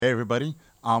Hey everybody,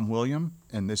 I'm William,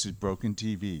 and this is Broken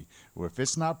TV, where if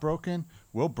it's not broken,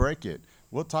 we'll break it.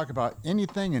 We'll talk about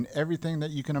anything and everything that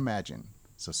you can imagine.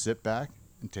 So sit back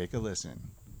and take a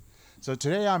listen. So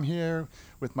today I'm here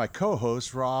with my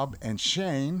co-hosts Rob and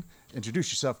Shane.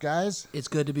 Introduce yourself, guys. It's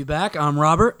good to be back. I'm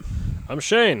Robert. I'm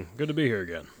Shane. Good to be here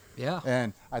again. Yeah.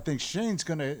 And I think Shane's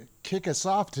going to kick us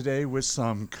off today with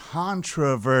some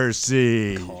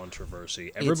controversy.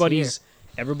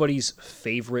 Everybody's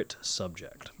favorite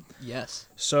subject. Yes.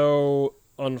 So,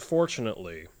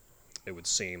 unfortunately, it would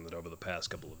seem that over the past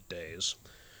couple of days,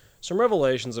 some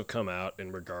revelations have come out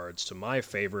in regards to my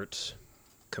favorite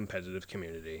competitive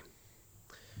community,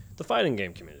 the fighting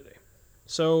game community.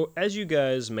 So, as you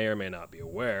guys may or may not be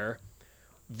aware,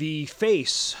 the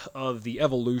face of the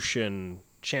Evolution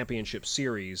Championship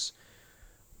Series,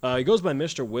 he goes by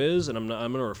Mr. Wiz, and I'm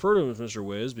going to refer to him as Mr.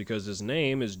 Wiz because his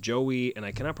name is Joey, and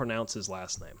I cannot pronounce his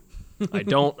last name. I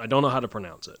don't know how to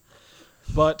pronounce it.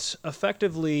 But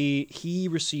effectively, he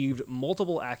received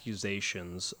multiple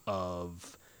accusations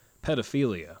of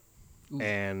pedophilia. Ooh.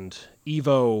 And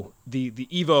Evo, the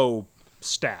Evo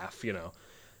staff,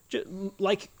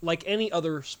 like any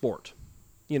other sport,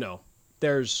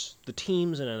 there's the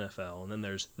teams in NFL, and then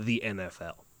there's the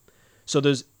NFL. So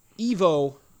there's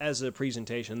Evo as a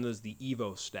presentation, there's the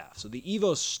Evo staff. So the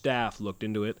Evo staff looked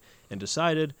into it and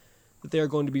decided that they are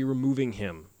going to be removing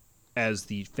him as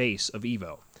the face of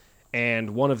Evo.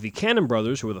 And one of the Cannon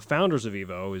brothers, who are the founders of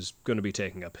Evo, is going to be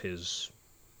taking up his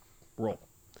role.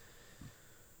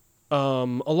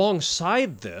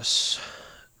 Alongside this,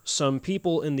 some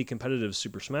people in the competitive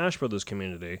Super Smash Bros.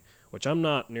 Community, which I'm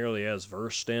not nearly as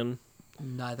versed in.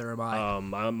 Neither am I.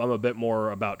 I'm a bit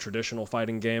more about traditional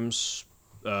fighting games.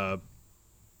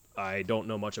 I don't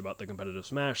know much about the competitive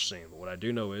Smash scene, but what I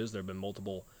do know is there have been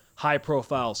multiple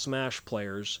high-profile Smash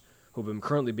players who have been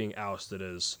currently being ousted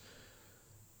as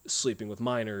sleeping with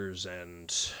minors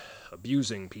and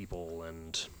abusing people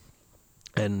and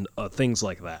things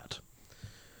like that.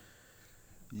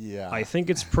 Yeah. I think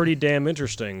it's pretty damn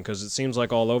interesting because it seems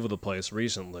like all over the place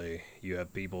recently you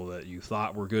have people that you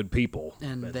thought were good people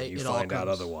and then you find out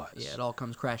otherwise. Yeah, it all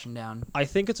comes crashing down. I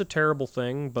think it's a terrible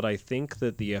thing, but I think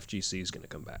that the FGC is going to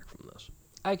come back from this.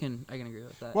 I can agree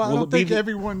with that. Well, I don't think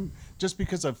everyone, just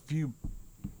because a few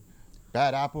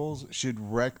bad apples, should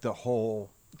wreck the whole...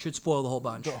 Should spoil the whole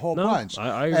bunch. Bunch.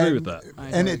 I agree with that.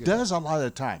 And it does a lot of the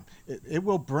time. It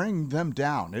will bring them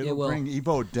down. It will bring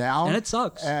Evo down. And it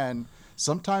sucks. And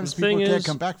sometimes people can't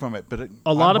come back from it. But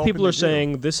a lot of people are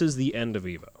saying this is the end of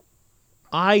Evo.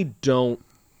 I don't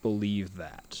believe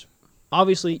that.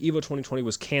 Obviously, Evo 2020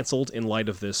 was canceled in light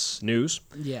of this news.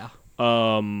 Yeah.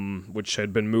 Which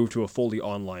had been moved to a fully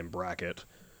online bracket.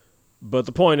 But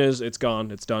the point is, it's gone.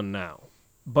 It's done now.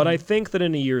 But I think that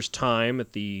in a year's time,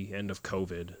 at the end of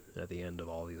COVID, at the end of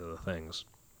all these other things,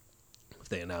 if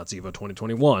they announce Evo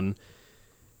 2021,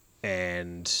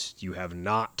 and you have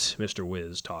not Mr.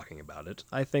 Wiz talking about it,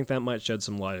 I think that might shed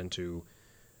some light into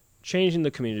changing the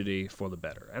community for the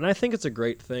better. And I think it's a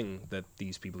great thing that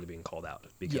these people are being called out,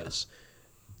 because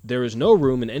there is no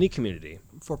room in any community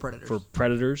for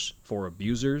predators, for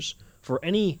abusers, for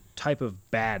any type of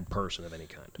bad person of any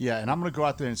kind. Yeah, and I'm going to go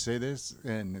out there and say this,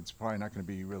 and it's probably not going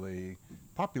to be really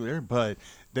popular, but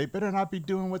they better not be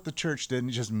doing what the church did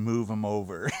and just move them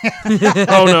over.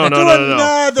 No.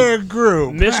 Another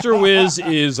group. Mr. Wiz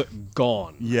is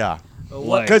gone. Yeah.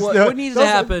 What needs to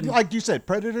happen? Like you said,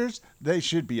 predators, they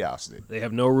should be ousted. They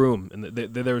have no room, and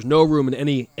there's no room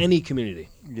in any community.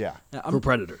 Yeah. For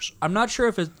predators. I'm not sure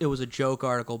if it was a joke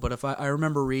article, but if I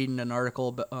remember reading an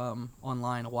article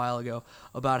online a while ago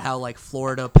about how like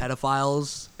Florida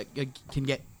pedophiles can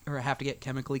get or have to get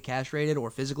chemically castrated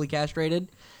or physically castrated,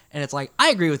 and it's like I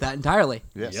agree with that entirely.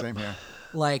 Yeah, same here.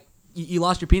 Like you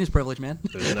lost your penis privilege, man.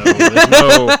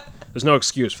 There's no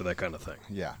excuse for that kind of thing.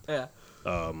 Yeah. Yeah.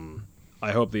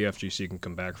 I hope the FGC can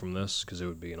come back from this because it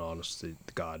would be an honest to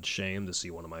God shame to see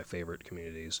one of my favorite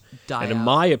communities, in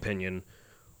my opinion,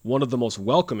 one of the most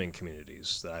welcoming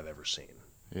communities that I've ever seen.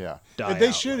 Yeah,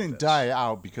 they shouldn't die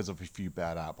out because of a few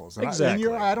bad apples. And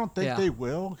exactly. I don't think they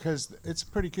will because it's a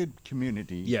pretty good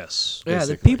community. Yes. Yeah,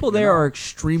 the people there are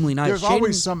extremely nice. There's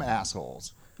always some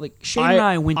assholes. Like Shane and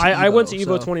I went to Evo. I went to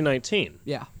Evo 2019.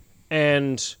 Yeah.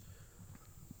 And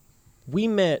we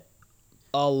met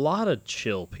a lot of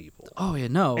chill people. Oh, yeah,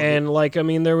 no. And,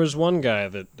 there was one guy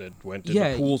that went to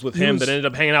the pools with him that ended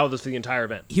up hanging out with us for the entire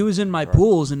event. He was in my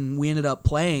pools, and we ended up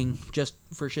playing just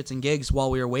for shits and gigs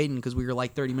while we were waiting because we were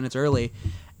like 30 minutes early.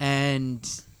 And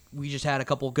we just had a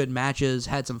couple good matches,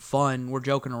 had some fun. We're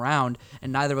joking around,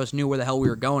 and neither of us knew where the hell we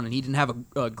were going. And he didn't have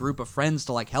a group of friends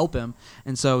to, help him.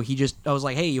 And so I was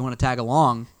like, hey, you want to tag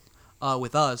along?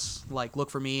 with us, like look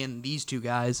for me and these two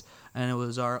guys, and it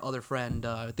was our other friend.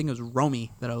 I think it was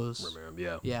Romy that I was.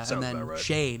 Yeah, Sounds and then about right.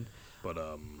 Shane. But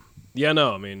yeah,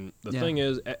 no, I mean the Yeah. thing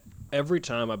is, every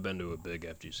time I've been to a big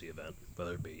FGC event,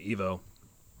 whether it be Evo,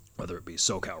 whether it be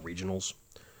SoCal Regionals,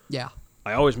 Yeah,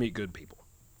 I always meet good people,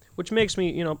 which makes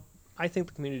me, I think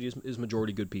the community is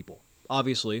majority good people.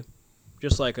 Obviously,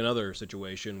 just like another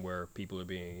situation where people are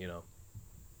being,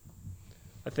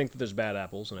 I think that there's bad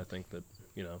apples, and I think that,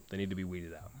 they need to be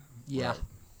weeded out. yeah.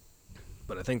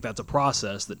 But I think that's a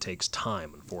process that takes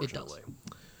time, unfortunately.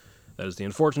 That is the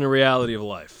unfortunate reality of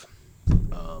life.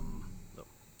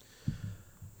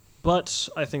 But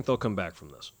I think they'll come back from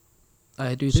this.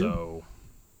 I do too. So,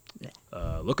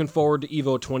 looking forward to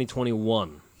EVO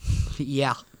 2021.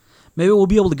 Yeah, maybe we'll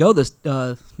be able to go this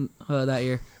that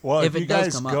year. Well, if it you does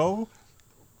guys come up. go,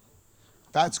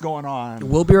 that's going on.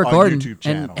 We'll be recording. on YouTube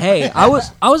channel. And hey, I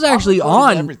was actually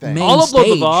recording on everything. main I'll upload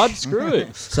stage. the VOD. Screw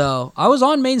it. So I was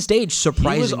on main stage.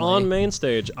 Surprisingly, He was on main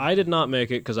stage. I did not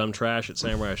make it because I'm trash at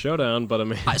Samurai Showdown. But I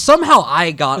mean, Somehow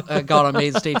I got on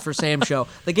main stage for Sam Show,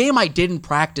 the game I didn't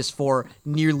practice for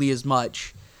nearly as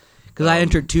much because I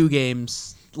entered 2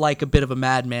 games like a bit of a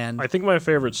madman. I think my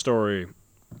favorite story.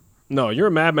 No, you're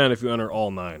a madman if you enter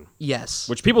all 9. Yes,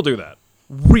 Which people do that.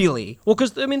 really, Well,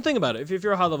 because I mean, think about it. If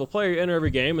you're a high level player, you enter every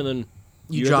game and then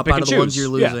you have to drop pick out and of the ones choose.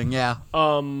 you're Yeah. losing. Yeah.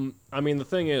 I mean, the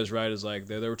thing is, right, is like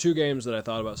there were 2 games that I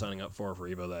thought about signing up for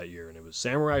EVO that year, and it was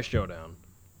Samurai Showdown,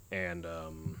 and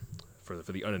for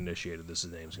the uninitiated, this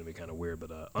name's gonna be kind of weird,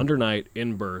 but Under Night,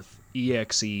 In Birth,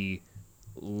 EXE,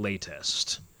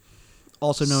 Latest,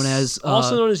 Also known as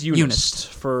Unist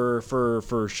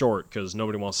for short, because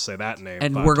nobody wants to say that name.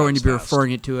 and 5 we're going to times be fast.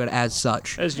 referring it to it as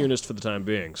such. as Unist for the time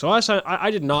being. So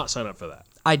I did not sign up for that.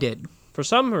 I did. For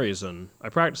some reason, I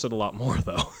practiced it a lot more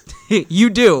though. You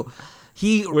do.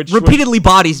 He Which- repeatedly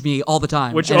bodies me all the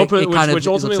time. Which and which is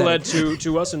ultimately led upsetting.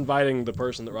 to us inviting the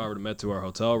person that Robert met to our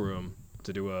hotel room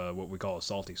to do what we call a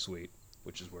salty suite,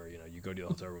 which is where you go to the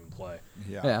hotel room and play.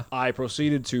 Yeah. I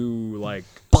proceeded to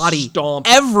Body stomp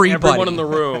everybody. everyone in the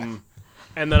room,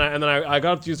 and then I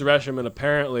got up to use the restroom, and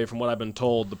apparently, from what I've been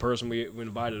told, the person we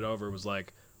invited over was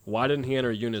like, "Why didn't he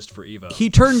enter Unist for Evo?" He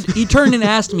turned and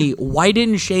asked me, why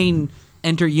didn't Shane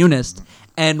enter Unist?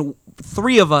 And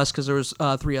 3 of us, because there was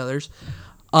 3 others,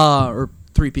 or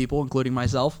 3 people, including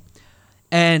myself,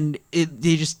 and we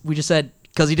just said,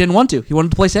 because he didn't want to. He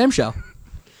wanted to play Sam Show.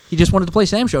 He just wanted to play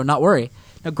Sam Show, not worry.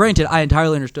 Now, granted, I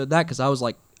entirely understood that because I was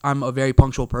like, I'm a very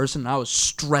punctual person, and I was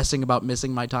stressing about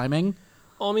missing my timing.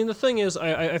 Well, I mean, the thing is,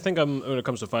 I think when it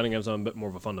comes to fighting games, I'm a bit more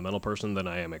of a fundamental person than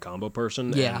I am a combo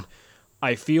person. Yeah. And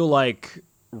I feel like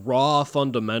raw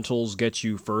fundamentals get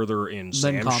you further in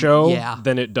Sam combo, Show yeah.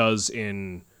 than it does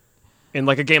in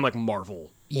like a game like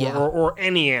Marvel Yeah. or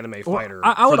any anime fighter.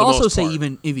 I for would the also most say part.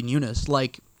 even Unist.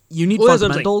 Like, you need Well, that's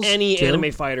what I'm saying, fundamentals. any too.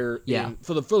 anime fighter, Yeah.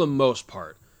 for the most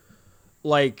part.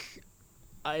 Like,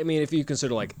 I mean, if you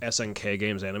consider like SNK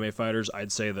games anime fighters,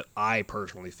 I'd say that I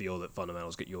personally feel that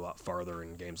fundamentals get you a lot farther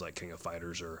in games like King of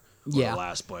Fighters or Yeah. The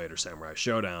Last Blade or Samurai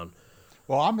Showdown.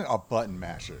 Well, I'm a button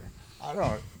masher. I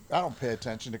don't pay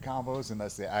attention to combos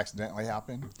unless they accidentally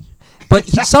happen. But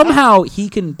somehow he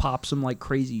can pop some like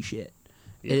crazy shit.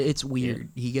 It's weird.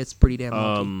 He gets pretty damn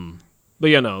lucky.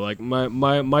 But yeah, no, like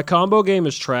my combo game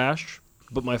is trash,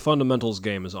 but my fundamentals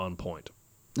game is on point.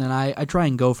 And I try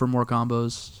and go for more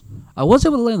combos. I was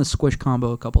able to land the squish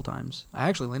combo a couple times. I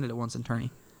actually landed it once in tourney.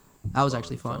 That was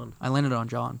actually fun. I landed it on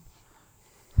John.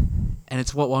 And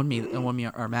it's what won me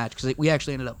our match because we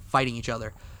actually ended up fighting each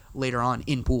other later on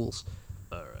in pools.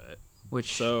 All right.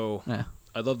 Which So yeah,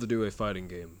 I'd love to do a fighting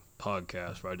game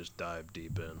podcast where I just dive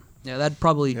deep in. yeah, that'd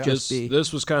probably just be.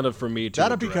 This was kind of for me to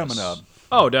That'll be address. coming up.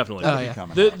 Oh, definitely. Oh, yeah.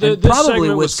 Coming The, up. the, And this probably segment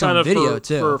with was some kind of video, for,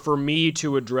 too. for me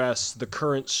to address the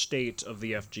current state of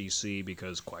the FGC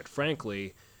because, quite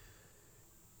frankly,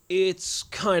 it's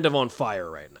kind of on fire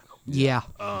right now. Yeah,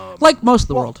 like most of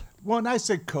the world. Well, when I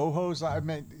said co-host, I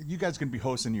meant you guys can be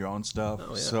hosting your own stuff. Oh,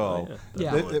 yeah. So,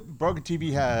 Yeah. Broken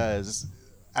TV has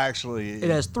actually It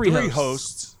has three hosts.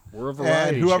 hosts. We're a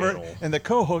variety And whoever channel. and the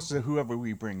co-hosts are whoever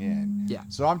we bring in. Yeah.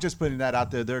 So I'm just putting that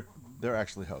out there. They're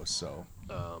actually hosts. So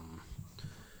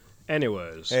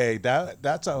Anyways, hey,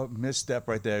 that's a misstep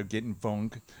right there. Getting phone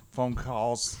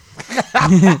calls.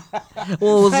 Well, it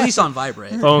was at least on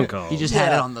vibrate. phone call. He just had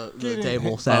it Yeah. on the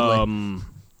table. Sadly,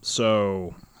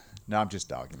 So No, I'm just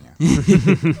dogging you.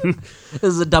 this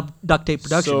is a duct tape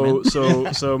production.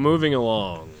 man. so moving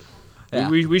along. Yeah.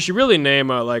 We should really name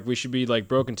we should be like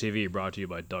Broken TV brought to you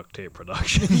by Duct Tape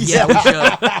Productions. Yeah, we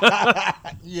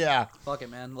should. Yeah. Fuck it,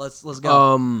 man. Let's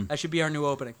go. Um, That should be our new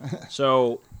opening.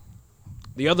 So,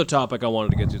 the other topic I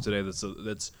wanted to get to today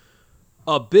that's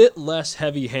a bit less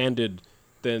heavy-handed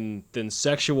than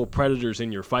sexual predators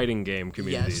in your fighting game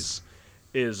communities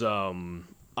is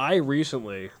I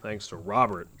recently, thanks to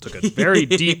Robert, took a very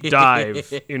deep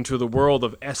dive into the world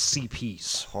of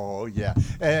SCPs. Oh, yeah.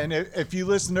 And if you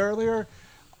listened earlier,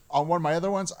 on one of my other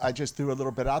ones, I just threw a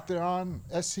little bit out there on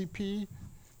SCP.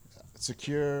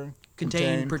 Secure,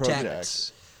 Contain,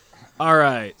 protect. All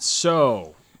right,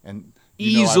 so and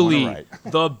easily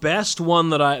the best one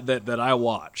that I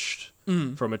watched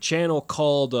from a channel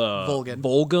called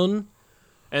Volgun,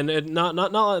 and not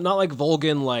like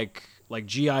Volgun like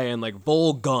GIN, like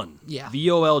Volgun. Yeah.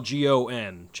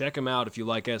 VOLGON. Check him out if you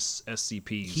like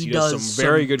SCPs. He does some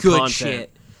very good content.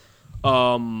 Shit.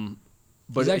 But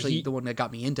he's actually the one that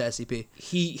got me into SCP.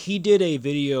 He did a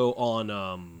video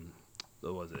on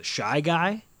what was it, Shy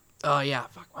Guy? Oh yeah.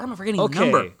 Fuck. Why am I forgetting the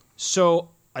number? So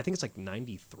I think it's like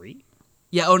 93.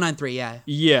 Yeah, 093, yeah.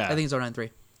 Yeah. I think it's 093.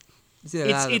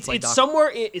 It's somewhere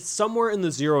in the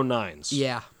 09s.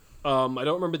 Yeah. I don't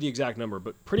remember the exact number,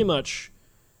 but pretty much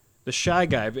the Shy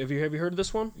Guy. Have you heard of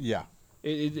this one? Yeah.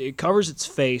 It covers its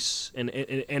face, and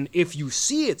if you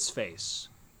see its face,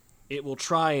 it will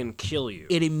try and kill you.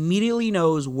 It immediately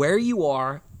knows where you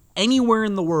are, anywhere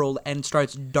in the world, and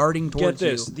starts darting towards you.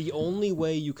 Get this, the only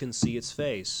way you can see its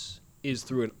face is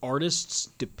through an artist's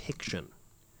depiction.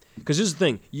 Because here's the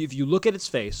thing, if you look at its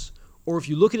face, or if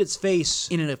you look at its face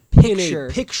in a picture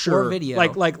or video,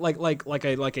 like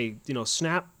a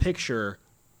snap picture,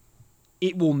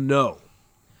 it will know.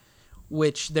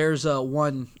 Which there's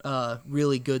one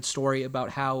really good story about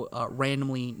how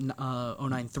randomly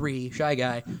 093 Shy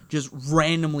Guy just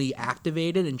randomly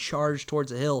activated and charged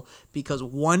towards a hill because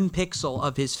 1 pixel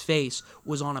of his face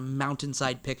was on a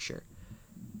mountainside picture.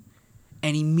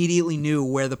 And immediately knew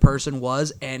where the person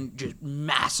was and just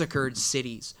massacred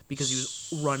cities because he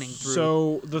was running through.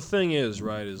 So the thing is,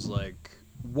 right, is like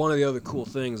one of the other cool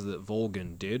things that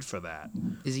Volgun did for that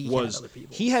is he was had other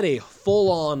people. He had a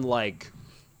full-on like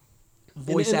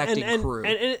voice acting crew.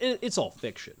 And it's all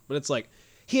fiction, but it's like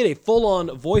he had a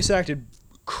full-on voice-acted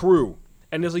crew.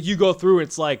 And it's like you go through,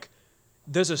 it's like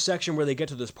there's a section where they get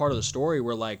to this part of the story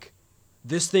where like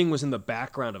this thing was in the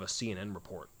background of a CNN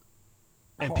report.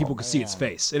 And people could see its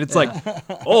face. And it's like,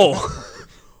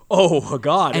 oh,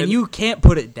 God. And you can't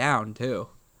put it down, too.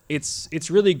 It's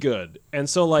really good. And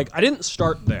so, like, I didn't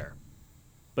start there.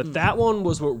 But that one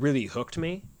was what really hooked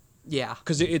me. Yeah.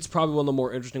 Because it's probably one of the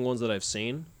more interesting ones that I've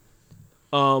seen.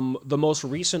 The most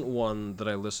recent one that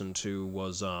I listened to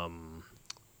was,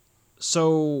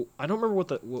 so I don't remember what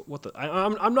the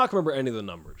I'm not going to remember any of the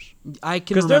numbers. I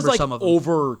can remember there's like some of them.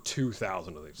 Over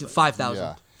 2,000 of these things. 5,000.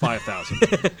 Yeah. 5,000.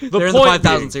 They're in the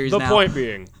 5,000 series now. The point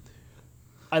being,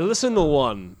 I listened to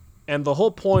one, and the whole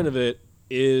point of it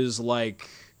is like,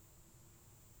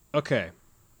 okay,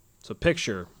 so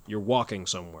picture you're walking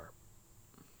somewhere.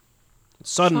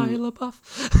 Suddenly, Shia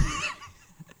LaBeouf.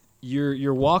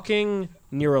 you're walking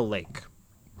near a lake,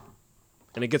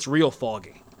 and it gets real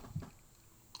foggy,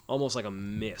 almost like a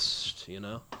mist, you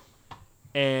know.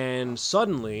 And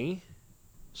suddenly,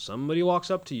 somebody walks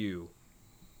up to you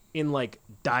in like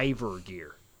diver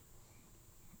gear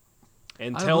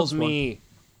and tells me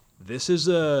this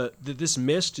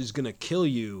mist is gonna kill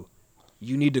you.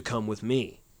 You need to come with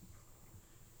me.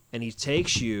 And he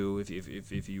takes you if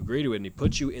you agree to it, and he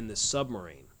puts you in this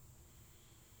submarine.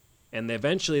 And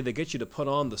eventually they get you to put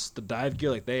on the dive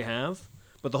gear like they have.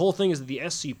 But the whole thing is that the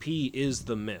SCP is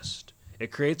the mist.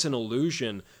 It creates an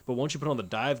illusion, but once you put on the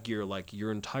dive gear, like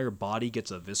your entire body gets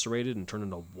eviscerated and turned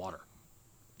into water.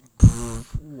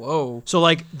 Whoa. So,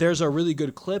 like, there's a really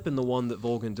good clip in the one that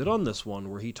Volgun did on this one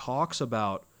where he talks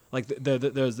about, like,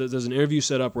 there's an interview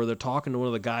set up where they're talking to one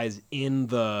of the guys in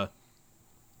the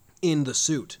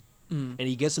suit. And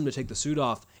he gets him to take the suit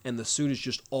off, and the suit is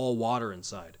just all water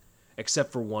inside,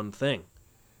 except for one thing.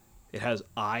 It has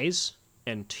eyes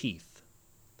and teeth.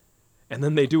 And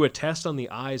then they do a test on the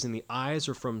eyes, and the eyes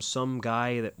are from some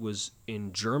guy that was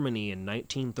in Germany in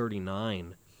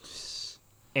 1939.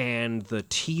 And the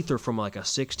teeth are from like a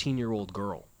 16-year-old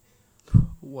girl.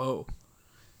 Whoa.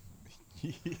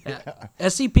 Yeah.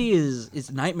 SCP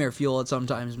is nightmare fuel at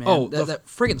sometimes, man. Oh, that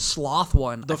friggin' sloth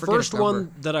one. The first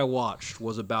one that I watched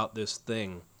was about this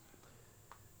thing.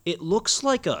 It looks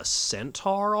like a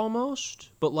centaur almost,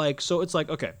 but like, so it's like,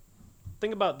 okay,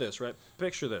 think about this, right?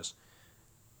 Picture this.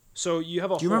 So you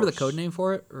have a Do you remember the code name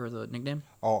for it or the nickname?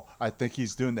 Oh, I think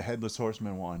he's doing the Headless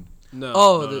Horseman one. No.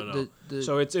 Oh, no. the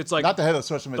So it's like not the Headless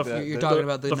Horseman. you're talking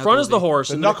about the front is the horse.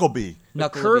 The and Knucklebee.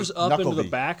 It curves up into the Knucklebee.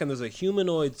 back, and there's a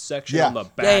humanoid section Yeah. on the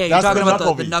back. Yeah, you're That's talking the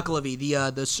about the Knucklebee. Knucklebee, the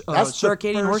That's the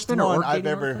Circadian first Horseman or one I've Orcadian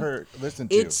ever Horseman? heard listened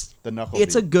to. It's the Knucklebee.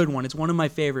 It's a good one. It's one of my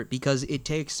favorite because it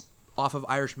takes off of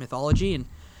Irish mythology, and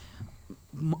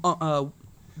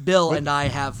Bill With- and I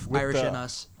have with Irish the- in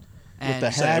us. With And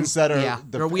the hands that are yeah,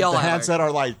 the, we all the have hands Irish. that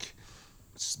are like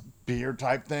spear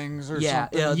type things or Yeah,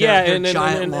 something. yeah. Yeah, they're and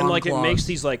giant long like it claws. makes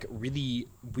these like really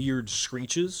weird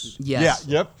screeches. Yes.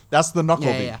 Yeah, yep. That's the knuckle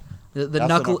Yeah, beak. yeah. The That's the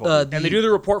knuckle. knuckle beak. And they do the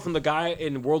report from the guy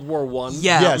in World War One.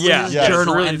 Yeah, Yes, with yeah, his yes.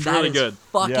 journal, It's and really that is good.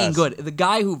 fucking Yes. good. The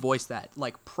guy who voiced that,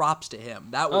 like, props to him.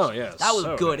 That was Oh, yeah, that was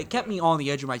so good. damn It kept good. me on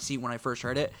the edge of my seat when I first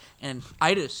heard it, and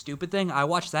I did a stupid thing. I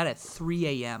watched that at 3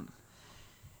 a.m.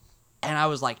 and I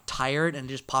was like tired and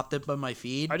it just popped up on my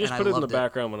feed. I just and put it in the loved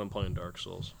background when I'm playing Dark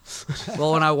Souls.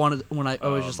 Well, when I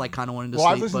was just like kind of wanting to Well,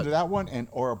 I sleep. listened But to that one and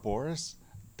Ouroboros,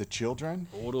 the children.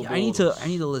 yeah, I need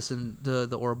to listen to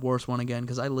the Ouroboros one again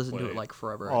because I listened to it Wait. like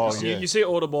forever. Oh, So yeah. you say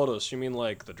Ouroboros, you mean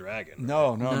like the dragon?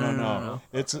 No, no, No, no, no, no. no, no.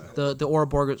 It's The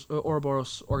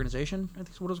Ouroboros organization, I think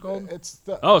is what it's called. it's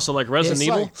the Oh, so like Resident it's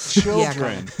Evil? like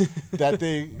children that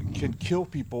they can kill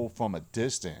people from a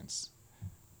distance.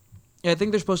 Yeah, I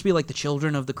think they're supposed to be like the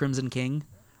children of the Crimson King,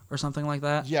 or something like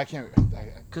that. Yeah, I can't.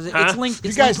 Because Huh? it's linked. You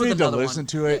It's guys linked with need to another listen one.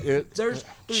 to it. There's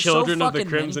Children so of the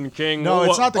fucking many- Crimson King. No, What-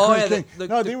 it's not the Oh, Crimson yeah, King. the-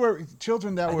 No, the- they were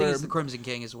children that I were think it's the Crimson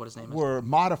King is what his name is. were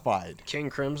modified.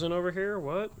 King Crimson over here?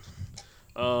 What?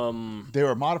 They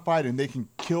were modified and they can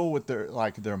kill with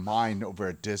their mind over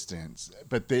a distance,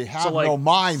 but they have like- no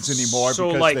minds anymore so,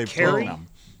 because like they've Carrie? broken them.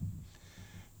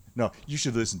 No, you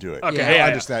should listen to it. Okay, Yeah. I yeah.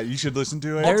 understand. You should listen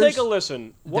to it. I'll There's- take a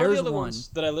listen. One of the there's other one. ones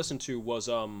that I listened to was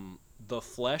The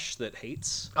Flesh That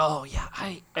Hates. Oh yeah,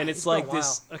 And it's been a like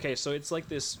this. while. Okay, so it's like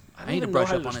this. I, I don't need to even know brush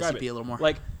how up on describe SCP a little more.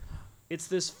 Like, it's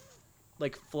this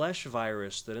like flesh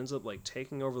virus that ends up like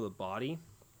taking over the body,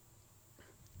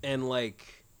 and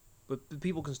like, but the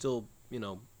people can still,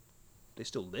 they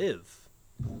still live.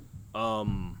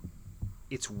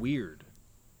 It's weird.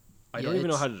 I Yeah, don't even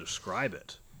know it's- how to describe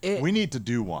it. We need to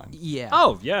do one. Yeah.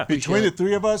 Oh yeah, Between the should.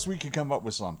 three of us, we could come up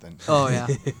with something. Oh yeah.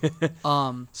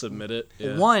 submit it.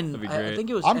 Yeah, One. that'd be I great. think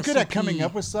it was. I'm good at SCP. coming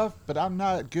up with stuff, but I'm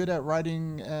not good at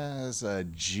writing as a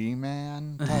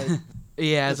G-man type.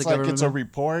 Yeah, It's as a like government. it's a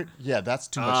report. Yeah, that's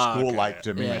too much Ah, school okay. life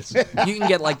to me. Yeah, you can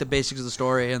get like the basics of the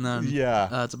story, and then Yeah.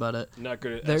 that's about it. Not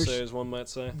good at There's- essays, one might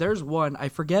say. There's one I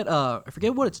forget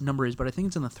what its number is, but I think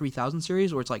it's in the 3000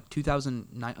 series, or it's like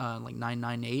 2009, like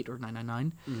 998 or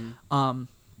 999.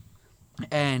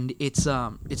 And it's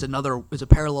a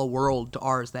parallel world to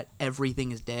ours that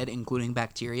everything is dead, including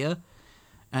bacteria.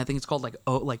 And I think it's called like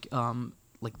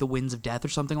the winds of death or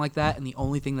something like that. And the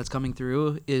only thing that's coming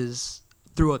through is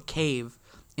through a cave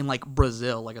in like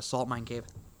Brazil, like a salt mine cave.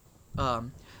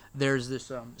 There's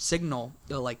this signal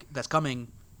like that's coming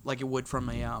like it would from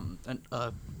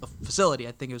a facility.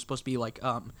 I think it was supposed to be like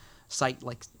site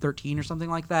like 13 or something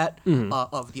like that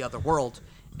of the other world,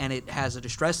 and it has a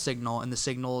distress signal, and the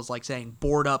signal is like saying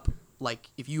board up. Like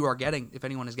if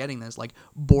anyone is getting this, like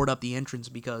board up the entrance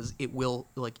because it will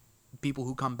like people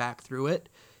who come back through it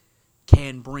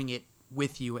can bring it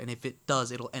with you, and if it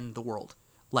does, it'll end the world.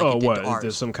 Like it did to ours.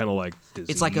 There's some kind of like disease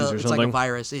It's like or a something?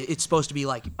 virus. It's supposed to be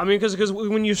like I mean, because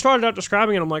when you started out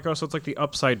describing it, I'm like, oh, so it's like the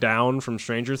Upside Down from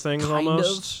Stranger Things, Kind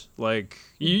almost. Like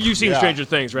you've seen Yeah. Stranger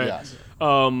Things, right? Yes. Where it's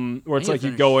I need like to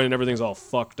you go in and everything's all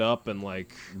fucked up and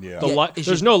like Yeah. the Yeah, there's it's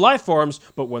just- no life forms,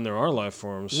 but when there are life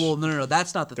forms, well, no,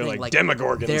 that's not the They're thing. like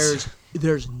Demogorgons.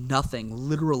 There's nothing,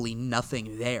 literally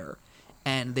nothing there,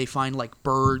 and they find like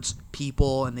birds,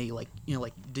 people, and they like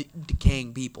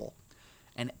decaying people,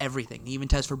 and everything. They even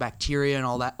test for bacteria and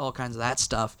all kinds of that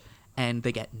stuff, and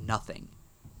they get nothing.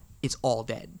 It's all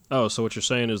dead. oh, so what you're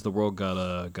saying is the world got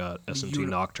SMT Uni-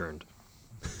 nocturned.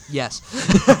 Yes.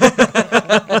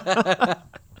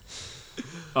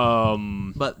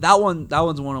 But that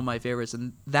one's one of my favorites,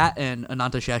 and that and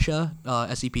Ananta Shesha,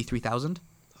 SCP-3000.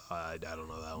 I don't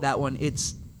know that one. That one,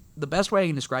 it's the best way I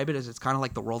can describe it is it's kind of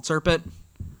like the world serpent,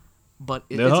 but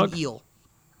it's Nidhogg? an eel.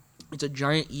 It's a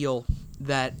giant eel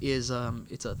that is I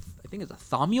think it's a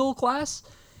Thaumiel class.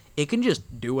 It can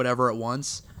just do whatever it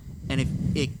wants, and if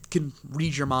it can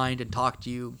read your mind and talk to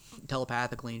you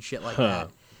telepathically and shit like that.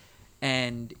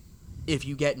 And if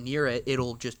you get near it,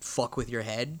 it'll just fuck with your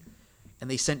head. And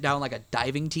they sent down like a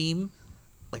diving team,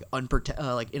 like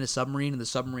like in a submarine, and the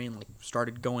submarine like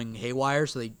started going haywire.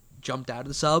 So they jumped out of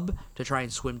the sub to try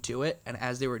and swim to it. And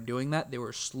as they were doing that, they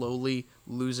were slowly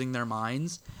losing their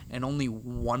minds. And only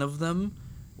one of them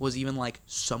was even like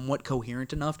somewhat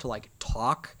coherent enough to like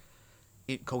talk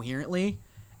it coherently.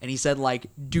 And he said like,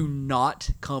 "Do not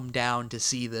come down to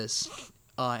see this."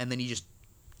 And then he just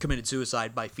committed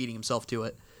suicide by feeding himself to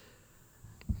it.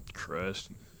 Christ.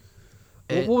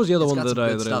 It- What was the other it's one got some that I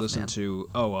good stuff, listened man. to?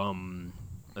 Oh,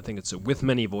 I think it's With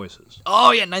Many Voices.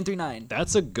 Oh yeah, 939.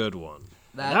 That's a good one.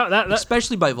 That-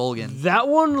 especially by Volgan. That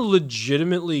one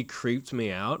legitimately creeped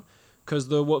me out because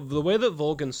the way that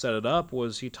Volgan set it up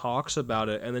was he talks about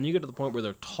it, and then you get to the point where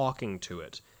they're talking to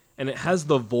it, and it has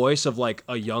the voice of like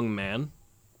a young man,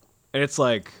 and it's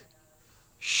like,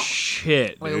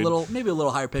 shit, Like dude. maybe a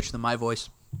little higher pitch than my voice.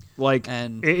 Like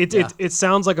And, it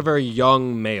sounds like a very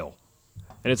young male,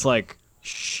 and it's like,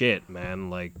 shit, man,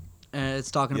 like. And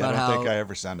it's talking Yeah, I about don't how think I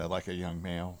ever sounded like a young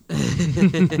male. I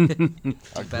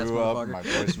Fast grew up, motherfucker. my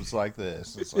voice was like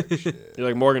this. It's like, shit. You're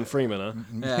like Morgan Freeman,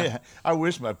 huh? Yeah. I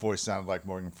wish my voice sounded like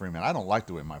Morgan Freeman. I don't like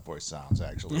the way my voice sounds,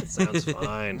 actually. Sounds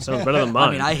fine. Sounds better than mine.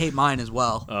 I mean, I hate mine as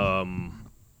well.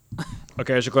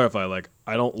 Okay, I should clarify. Like,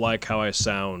 I don't like how I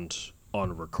sound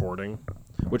on recording,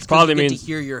 which 'Cause probably you get means to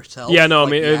hear yourself. yeah, no, I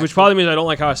like mean, the which actual- probably means I don't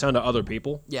like how I sound to other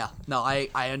people. Yeah, no, I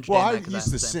understand. Well, I that 'cause used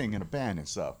I'm to the same. sing in a band and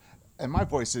stuff, and my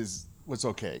voice was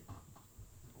okay.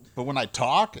 But when I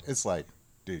talk, it's like,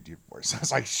 dude, your voice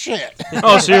sounds like shit.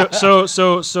 Oh,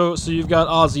 so you've got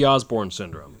Ozzy Osbourne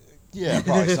syndrome. Yeah,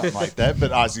 probably something like that.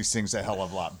 But Ozzy sings a hell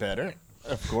of a lot better,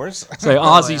 of course. Say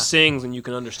Ozzy yeah. sings and you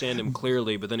can understand him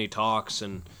clearly, but then he talks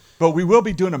and But we will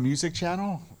be doing a music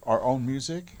channel, our own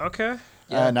music. okay.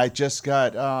 Yeah. And I just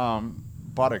got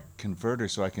bought a converter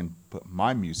so I can put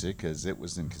my music because it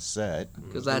was in cassette.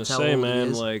 Because I that's was how gonna say, old man,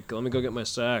 it is. like, let me go get my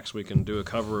sax. We can do a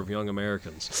cover of Young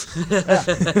Americans.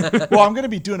 Well, I'm going to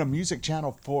be doing a music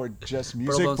channel for just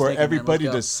music Bones for Naked Man, everybody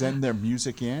let's go. to send their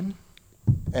music in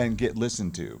and get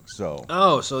listened to. So,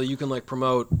 Oh, so you can like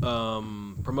promote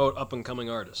up and coming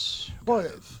artists. well,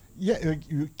 yeah,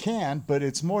 you can, but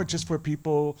it's more just for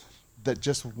people that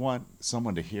just want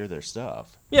someone to hear their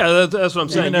stuff. Yeah, that's what I'm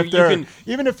saying. Even if You they're, can,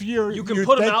 even if you can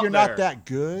put 'em think out you're there. not that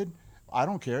good, I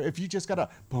don't care. If you just got a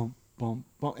boom, boom,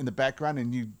 boom in the background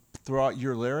and you throw out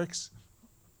your lyrics,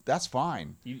 that's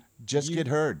fine. Just get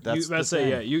heard. That's the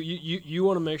say, thing. yeah. You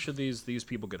want to make sure these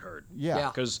people get heard. Yeah. Yeah.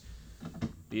 Because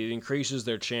it increases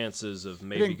their chances of It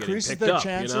maybe getting increases picked their up.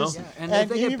 chances. You know. Yeah, and if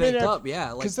they get even picked up,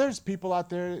 yeah, like- because there's people out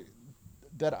there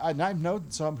that I've known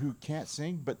some who can't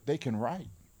sing, but they can write,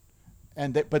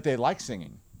 but they like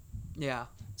singing. yeah.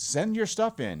 Send your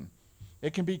stuff in.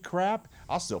 It can be crap.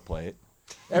 I'll still play it.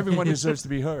 Everyone deserves to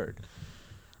be heard.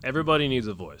 Everybody needs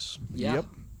a voice, Yeah.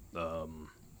 Yep.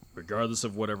 regardless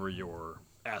of whatever your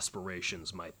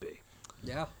aspirations might be.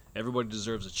 Yeah. Everybody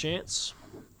deserves a chance,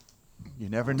 You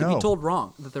never To know. be told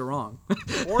wrong that they're wrong.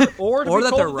 or to Or be that told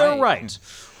they're that they're right. right.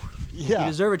 Yeah.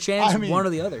 You deserve a chance, I mean, one or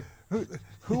the other.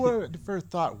 Who would ever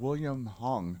thought William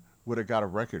Hung would have got a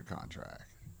record contract?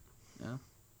 Yeah.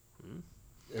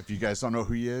 If you guys don't know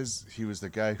who he was the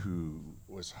guy who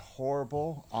was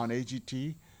horrible on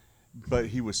AGT, but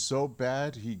he was so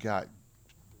bad he got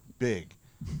big,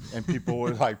 and people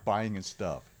were like buying his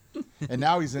stuff. And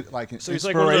now he's like an So he's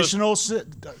like one of those- inspirational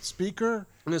speaker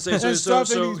I'm gonna say, and so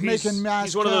stuff, and he's making mass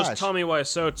he's one of those cash. Tommy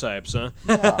Wiseau types,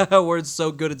 huh? Where it's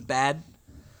so good it's bad.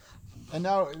 And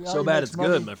now So he bad makes it's money,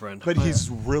 good, my friend. But he's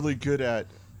really good at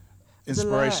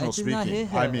inspirational speaking.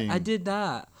 I mean, I did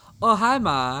not. Oh, hi,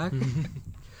 Mark.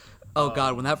 Oh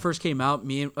God, when that first came out,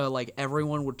 me and like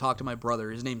everyone would talk to my brother.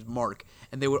 His name's Mark,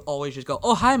 and they would always just go,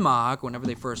 "Oh, hi, Mark," whenever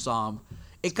they first saw him.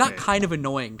 It got great. kind of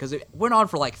annoying because it went on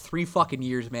for like 3 fucking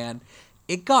years, man.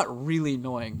 It got really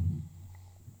annoying.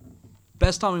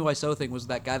 Best Tommy Wiseau thing was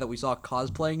that guy that we saw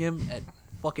cosplaying him at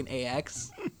fucking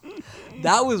AX.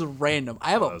 That was random.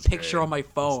 I have That a was picture great. on my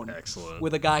phone That's excellent.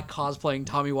 with a guy cosplaying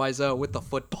Tommy Wiseau with the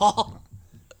football.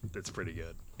 It's pretty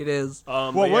good. It is.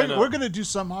 well, But yeah, we're, no. we're gonna do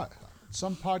some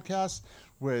podcasts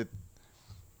with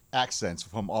accents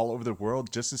from all over the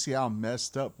world just to see how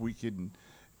messed up we can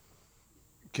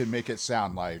make it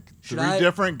sound like. Should Three I-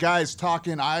 different guys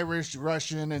talking Irish,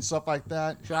 Russian, and stuff like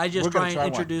that. Should I just We're gonna try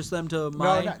and one. introduce them to my?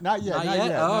 No, not yet. Not Not yet?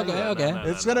 yet. Oh, not okay, yet. okay. No,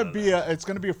 It's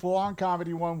gonna be a full-on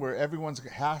comedy one where everyone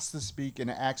has to speak in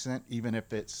an accent, even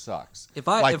if it sucks. If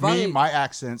I- like if me, I- my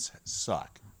accents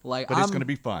suck. Like, but it's I'm- gonna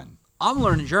be fun. I'm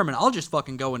learning German. I'll just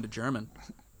fucking go into German.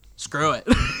 Screw it.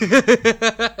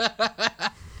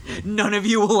 None of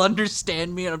you will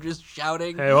understand me, and I'm just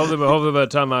shouting. Hey, hopefully by the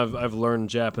time I've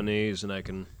learned Japanese and I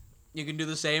can. You can do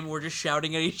the same. We're just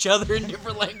shouting at each other in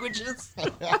different languages.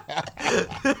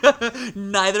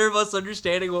 Neither of us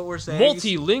understanding what we're saying.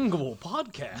 Multilingual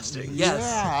podcasting.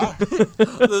 Yes.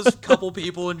 Yeah. Those couple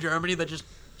people in Germany that just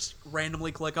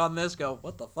randomly click on this, go,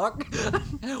 what the fuck?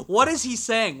 What is he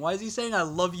saying? Why is he saying I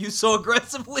love you so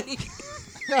aggressively?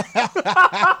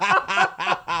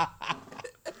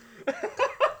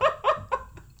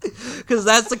 Because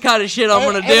that's the kind of shit I'm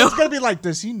going to And do. it's gonna be like,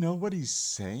 does he know what he's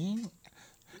saying?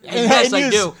 Yes, I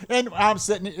do. And I'm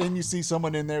sitting, and you see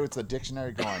someone in there with a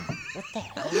dictionary going, "What the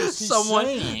hell is he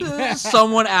saying?"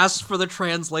 Someone asks for the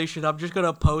translation. I'm just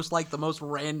gonna post like the most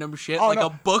random shit, Oh, like no. a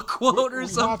book quote or We have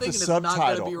something, to and it's not gonna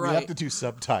subtitle. be We have right. to do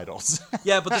subtitles.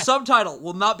 Yeah, but the subtitle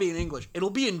will not be in English. It'll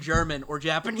be in German or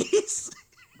Japanese.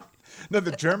 No,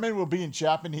 the German will be in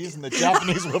Japanese, and the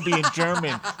Japanese will be in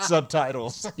German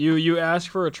subtitles. You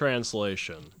ask for a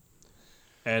translation,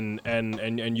 and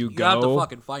you You go. have to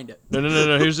fucking find it. No. No.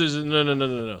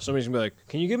 Somebody's gonna be like,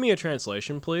 "Can you give me a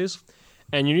translation, please?"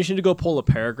 And you need to go pull a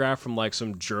paragraph from like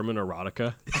some German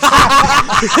erotica.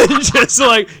 Just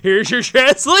like, here's your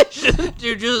translation.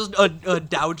 Dude, just a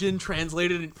Doujin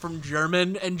translated it from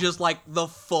German and just like the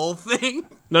full thing.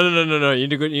 No. You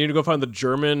need to go find the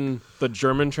German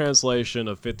translation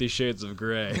of 50 Shades of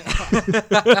Grey.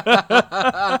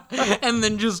 And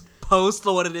then just post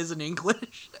what it is in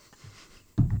English.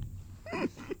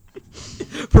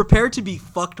 Prepare to be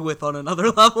fucked with on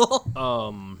another level.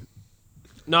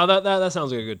 No, that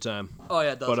sounds like a good time. Oh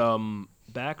yeah, it does.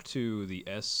 But back to the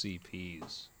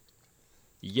SCPs.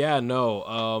 Yeah,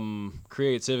 no.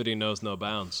 Creativity knows no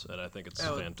bounds, and I think it's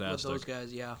Yeah, with fantastic. those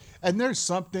guys, yeah. And there's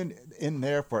something in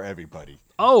there for everybody.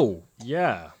 Oh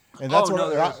yeah. And that's Oh, no,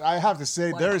 what there is. I have to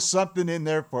say. Like- There's something in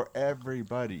there for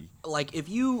everybody. Like if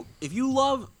you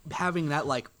love having that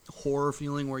like horror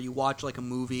feeling where you watch like a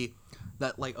movie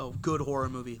that like a good horror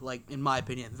movie, like in my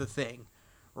opinion, The Thing,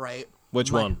 right?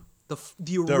 Which Like, one?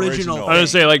 The original. original. I was gonna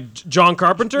say like John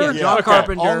Carpenter. Yeah, John Okay.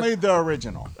 Carpenter. Only the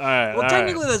original. All right, Well, all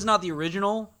technically, right. that's not the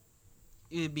original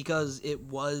because it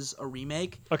was a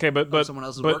remake. Okay, but someone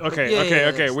else's work, but okay, yeah, okay, yeah,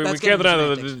 okay. yeah, We that's can't getting deny into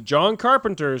that semantics. the John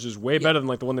Carpenter's is way better than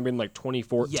like the one they made in like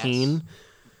 2014. Yes.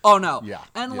 Oh no. Yeah,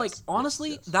 And yes, like yes, honestly,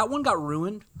 yes. that one got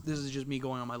ruined. This is just me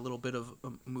going on my little bit of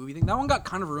a movie thing. That one got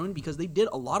kind of ruined because they did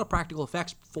a lot of practical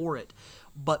effects for it,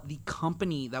 but the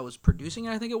company that was producing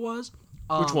it, I think it was.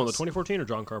 Which one, the 2014 or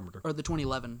John Carpenter? Or the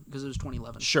 2011 because it was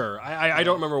 2011. Sure, I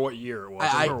don't remember what year it was.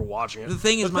 I remember watching it. The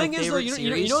Thing is my though, favorite you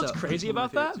series. know what's so crazy it's one about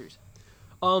of my favorite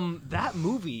that? series. That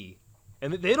movie,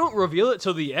 and they don't reveal it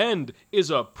till the end, is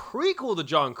a prequel to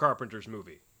John Carpenter's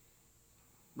movie.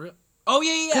 Oh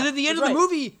yeah. Because at the end of That's the right.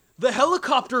 movie, the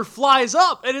helicopter flies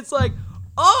up, and it's like,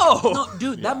 oh, No,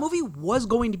 dude, that movie was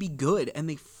going to be good, and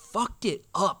they fucked it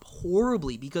up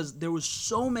horribly because there was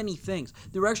so many things.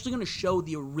 They were actually going to show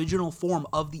the original form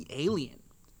of the alien.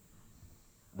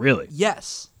 really?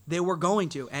 Yes, they were going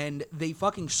to, and they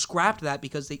fucking scrapped that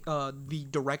because they, the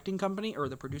directing company or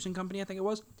the producing company, I think it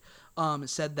was,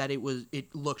 said that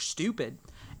it looked stupid.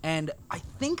 And I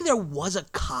think there was a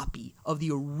copy of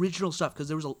the original stuff because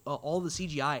there was all the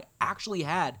CGI actually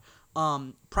had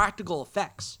practical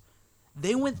effects.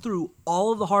 They went through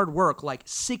all of the hard work, like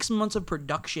 6 months of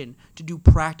production to do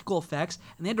practical effects,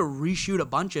 and they had to reshoot a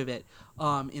bunch of it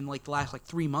in like the last like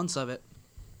 3 months of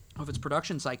its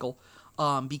production cycle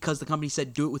because the company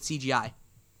said do it with CGI.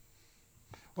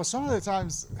 Well, some of the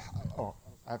times,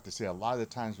 I have to say, a lot of the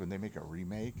times when they make a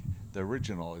remake, the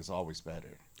original is always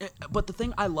better. But the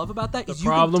thing I love about that The is you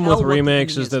can problem tell with what the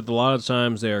remakes ending is that a lot of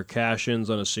times they are cash-ins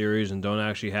on a series and don't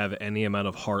actually have any amount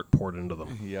of heart poured into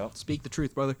them. Yep. Speak the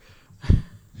truth, brother.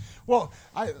 Well,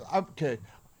 okay.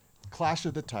 Clash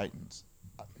of the Titans.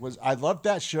 I loved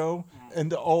that show,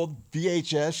 and the old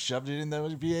VHS shoved it in the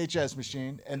VHS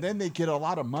machine, and then they get a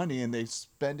lot of money and they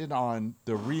spend it on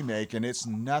the remake, and it's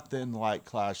nothing like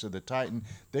Clash of the Titan.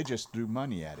 They just threw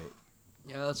money at it.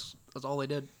 Yeah, that's all they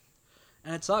did,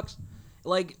 and it sucks.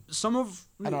 Like some of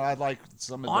I don't know. I like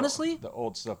some of Honestly, the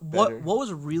old stuff better. what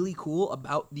was really cool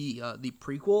about the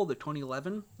prequel, the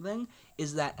 2011 thing,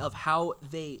 is that of how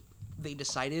they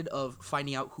decided of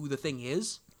finding out who the Thing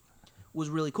is was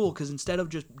really cool because instead of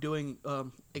just doing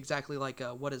exactly like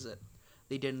what is it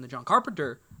they did in the John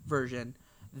Carpenter version,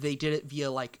 they did it via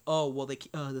like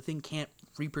the Thing can't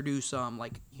reproduce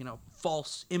like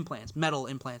false implants, metal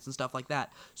implants and stuff like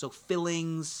that. So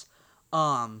fillings,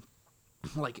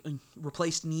 like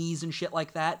replaced knees and shit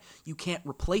like that, you can't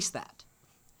replace that.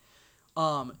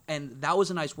 And that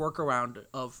was a nice workaround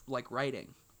of like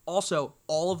writing. Also,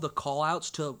 all of the call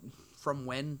outs from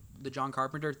when the John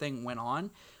Carpenter thing went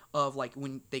on, of like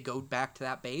when they go back to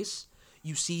that base,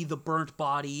 you see the burnt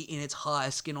body in its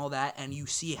husk and all that, and you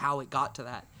see how it got to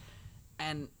that.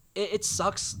 And it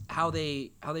sucks how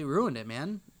they ruined it,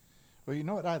 man. Well, you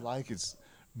know what I like is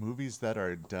movies that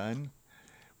are done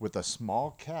with a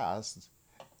small cast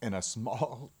in a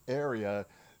small area,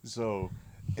 so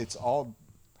it's all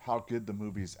how good the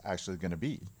movie's actually going to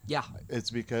be. Yeah.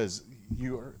 It's because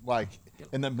you're like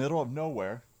in the middle of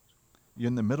nowhere. You're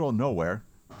in the middle of nowhere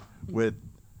with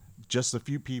just a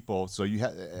few people. So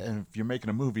and if you're making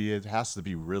a movie, it has to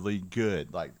be really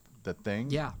good. Like The Thing.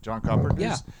 Yeah. John Carpenter's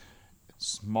Yeah.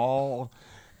 small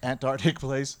Antarctic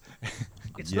place.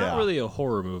 It's Yeah. not really a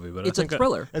horror movie, but It's I a think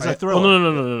thriller. It's I- a thriller. Oh,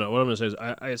 no. What I'm going to say is,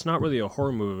 it's not really a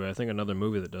horror movie. I think another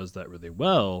movie that does that really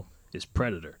well is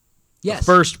Predator. Yes. The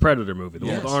first Predator movie, the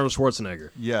one Yes. with Arnold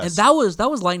Schwarzenegger. Yes. And that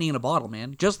was lightning in a bottle,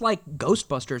 man. Just like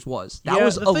Ghostbusters was. That Yeah,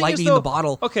 was the a thing is, lightning though- in the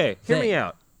bottle. Okay, hear me thing.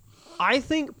 out. I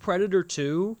think Predator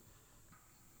 2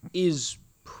 is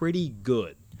pretty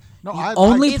good. no,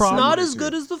 only It's problem- not as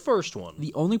good as the first one.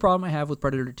 The only problem I have with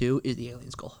Predator 2 is the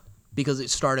alien skull. Because it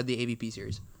started the AVP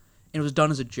series. And it was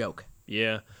done as a joke.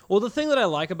 Yeah. Well, the thing that I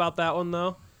like about that one,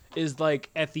 though, is, like,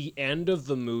 at the end of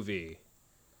the movie,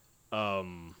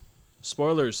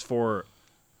 spoilers for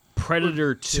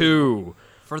Predator 2,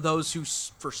 For those who,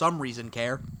 for some reason,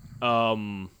 care.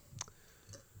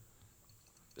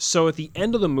 so at the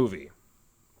end of the movie,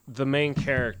 the main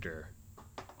character,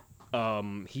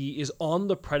 he is on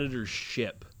the Predator's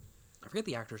ship. I forget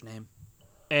the actor's name.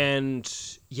 And,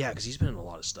 yeah, because he's been in a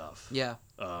lot of stuff. Yeah.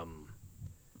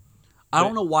 I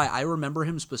don't know why. I remember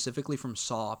him specifically from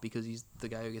Saw because he's the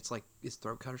guy who gets, like, his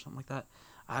throat cut or something like that.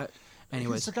 He's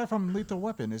Anyways. the guy from Lethal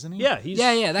Weapon, isn't he? Yeah, he's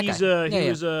Yeah, that he's, guy. he Yeah,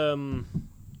 was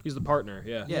he's the partner.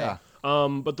 Yeah. Yeah.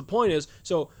 But the point is,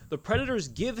 so the Predators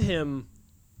give him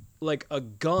like a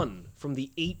gun from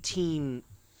the 1800s.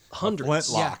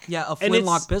 flintlock. Yeah, a And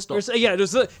flintlock it's- pistol.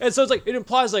 and so it's like it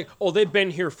implies like, oh, they've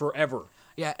been here forever.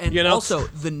 Yeah, and You know? also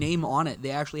the name on it,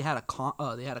 they actually had a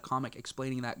comic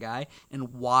explaining that guy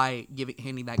and why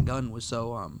handing that gun was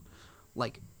so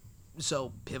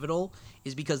so pivotal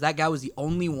is because that guy was the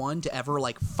only one to ever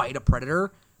like fight a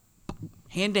predator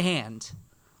hand to hand,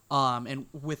 and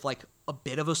with like a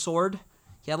bit of a sword.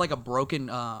 He had like a broken.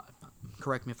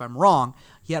 Correct me if I'm wrong.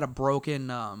 He had a broken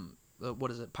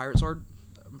what is it? Pirate sword?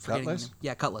 I'm forgetting the Cutlass? name.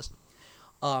 Yeah, cutlass.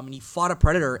 And he fought a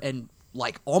predator and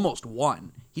like almost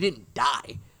won. He didn't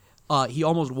die. He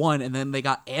almost won, and then they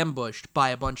got ambushed by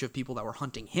a bunch of people that were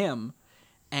hunting him,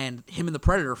 and him and the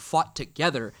predator fought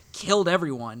together, killed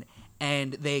everyone,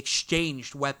 and they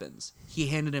exchanged weapons. He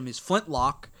handed him his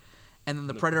flintlock, and then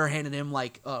the predator handed him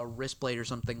like a wrist blade or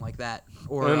something like that,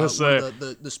 or I'm gonna one say, of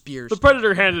the spears, The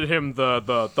Predator handed him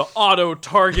the auto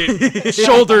target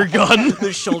shoulder gun.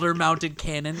 the shoulder mounted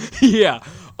cannon. Yeah.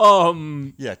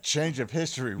 Yeah, change of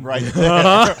history right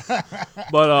there.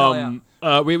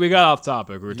 But we got off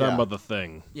topic. We were talking Yeah. about The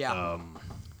Thing. Yeah.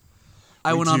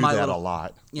 I We went on do my that little a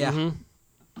lot. yeah.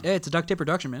 Yeah, it's a duct tape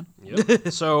production, man. Yep.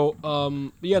 So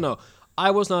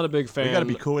I was not a big fan. We got to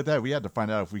be cool with that. We had to find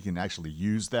out if we can actually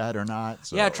use that or not.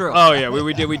 So. Yeah, true. Oh yeah,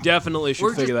 we did. We definitely should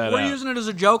we're figure that we're out. using it as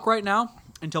a joke right now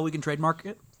until we can trademark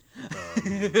it.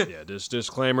 Yeah,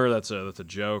 disclaimer. That's a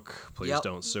joke. Please Yep.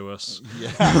 don't sue us. We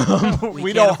can't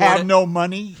don't afford have it. no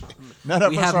money. None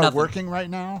of We us have are nothing. working right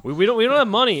now. We don't have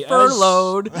money.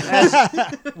 Furloughed.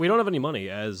 We don't have any money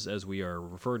as we are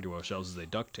referring to ourselves as a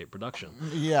duct tape production.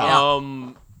 Yeah.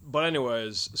 But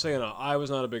anyways, I was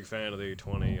not a big fan of the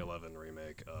 2011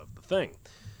 remake of The Thing.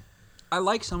 I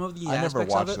like some of the I never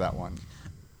aspects of watched it. that one.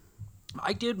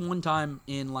 I did one time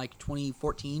in like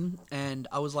 2014, and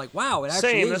I was like, "Wow, it actually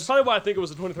Same. is." That's probably why I think it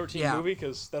was a 2013 Yeah. movie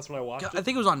because that's when I watched I it.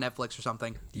 think it was on Netflix or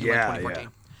something. In Yeah, like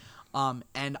 2014.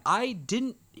 And I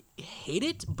didn't hate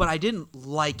it, but I didn't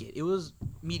like it. It was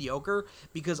mediocre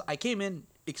because I came in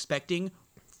expecting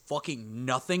fucking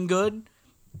nothing good,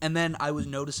 and then I was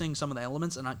noticing some of the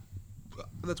elements, and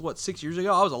that's what 6 years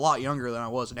ago. I was a lot younger than I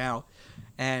was now,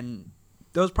 and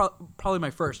that was probably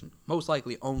my first, most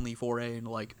likely only foray into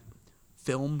like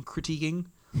film critiquing,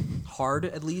 hard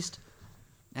at least.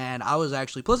 And I was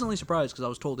actually pleasantly surprised because I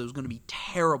was told it was going to be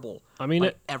terrible. I mean,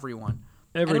 by everyone.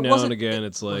 every it now wasn't- and again, it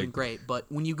it's wasn't like great. But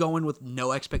when you go in with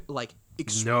no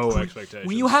expectations, expectations.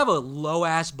 when you have a low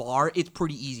ass bar, it's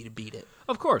pretty easy to beat it.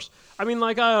 Of course. I mean,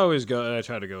 like I always go. I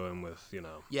try to go in with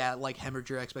Yeah, like hemorrhage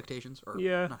your expectations, or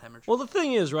Yeah. not hemorrhage. Well, the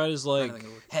thing is, right, is I like. don't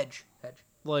think it would- hedge.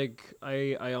 Like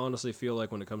I honestly feel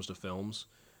like when it comes to films,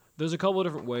 there's a couple of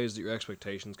different ways that your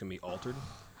expectations can be altered.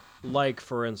 Like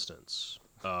for instance,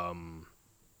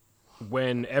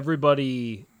 when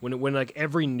like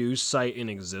every news site in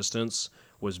existence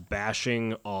was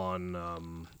bashing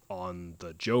on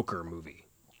the Joker movie,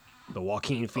 the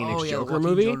Joaquin Phoenix Oh, yeah, Joker Joaquin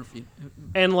movie, Joker-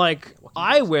 and like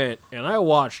I went and I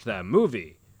watched that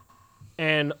movie,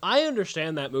 and I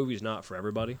understand that movie's not for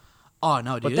everybody. Oh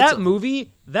no, dude! But it's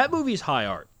that movie's high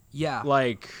art. yeah,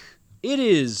 Like it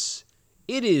is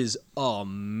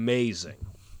amazing.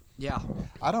 yeah.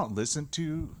 I don't listen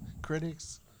to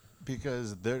critics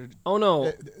because they're Oh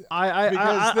no, I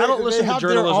because don't listen they to have their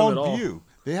journalism own at all. view.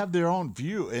 They have their own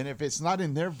view, and if it's not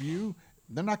in their view,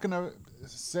 they're not going to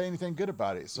say anything good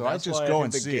about it. So That's I just why go I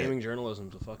and think see that gaming it.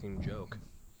 journalism's a fucking joke.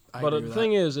 I But agree the with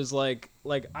thing that. is like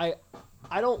I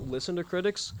don't listen to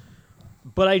critics,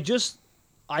 but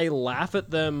I laugh at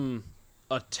them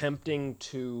attempting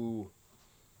to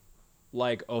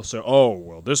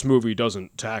well, this movie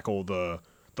doesn't tackle the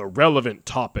relevant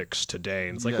topics today.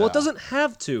 And it's like, well, it Yeah. doesn't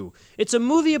have to. It's a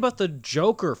movie about the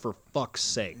Joker, for fuck's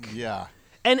sake. Yeah.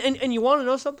 And you want to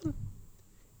know something?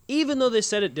 Even though they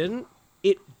said it didn't,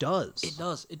 it does. It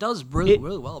does. It does really, It-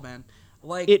 really well, man.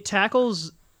 Like It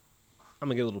tackles. I'm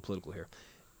gonna get a little political here.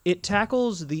 It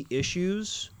tackles the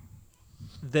issues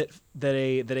that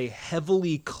a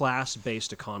heavily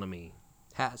class-based economy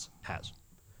has. has,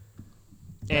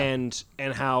 and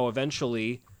how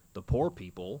eventually the poor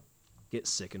people get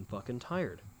sick and fucking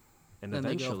tired, and Then they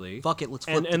go, eventually "Fuck it, let's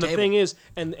flip and the and the table." thing is,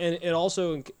 and it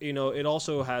also it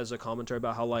also has a commentary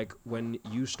about how like when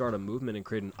you start a movement and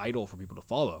create an idol for people to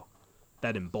follow,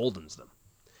 that emboldens them.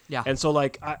 Yeah. And so,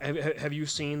 like, have you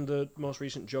seen the most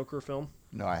recent Joker film?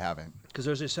 No, I haven't. Because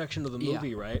there's a section of the Yeah.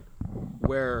 movie, right,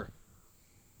 where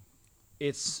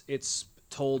it's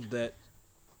told that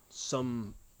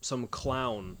some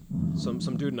clown, some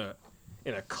dude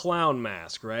in a clown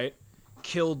mask, right,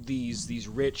 killed these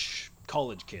rich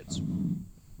college kids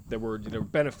that were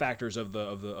benefactors of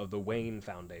the Wayne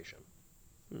Foundation.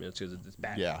 I mean, it's because it's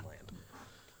Batman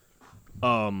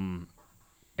land.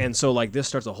 And so, like, this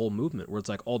starts a whole movement where it's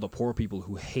like all the poor people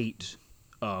who hate,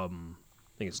 I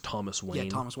think it's Thomas Wayne. Yeah,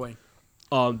 Thomas Wayne.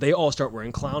 They all start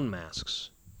wearing clown masks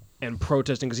and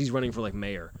protesting because he's running for, like,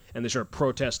 mayor. And they start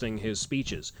protesting his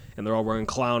speeches. And they're all wearing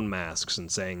clown masks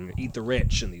and saying, eat the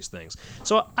rich and these things.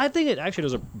 So I think it actually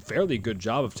does a fairly good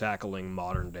job of tackling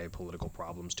modern-day political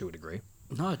problems to a degree.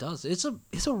 No, it does. It's a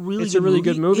really It's good a really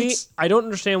good movie. It's- I don't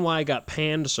understand why it got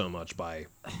panned so much by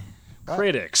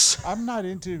critics. I'm not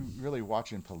into really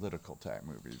watching political type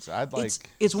movies. I'd like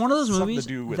it's one of those something movies to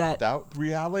do that without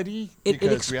reality it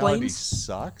because reality explains-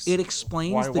 sucks. it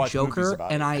explains Why the watch movies Joker,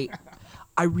 about and it?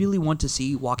 I really want to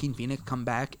see Joaquin Phoenix come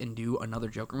back and do another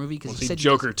Joker movie because he See said he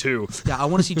Joker 2. does- Yeah, I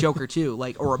want to see Joker too,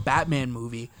 like or a Batman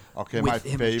movie. Okay, with my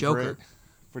him as Joker. favorite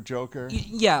for Joker.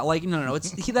 Yeah, like no,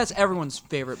 that's everyone's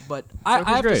favorite. But I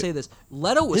Joker's have to great. say this: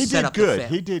 Leto was He set did up good. to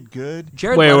fit. He did good.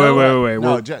 Jared Wait. Leto, No,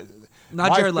 Well, not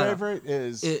my Jared Leto. favorite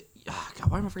is God,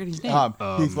 why am I forgetting his name?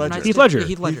 Heath Ledger. Heath Ledger.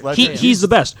 Heath Ledger. Ledger. Yeah. He's the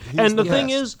best. He's And the the thing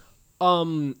best.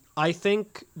 is, I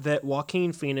think that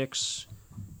Joaquin Phoenix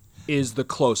is the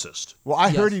closest. Well, I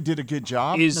Yes. heard he did a good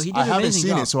job. Is- No, he did I an haven't amazing seen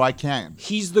job. it, so I can't.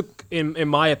 He's the, in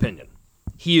my opinion,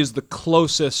 he is the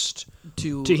closest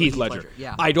to Heath Ledger.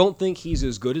 Yeah, I don't think he's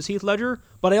as good as Heath Ledger,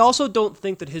 but I also don't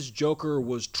think that his Joker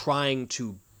was trying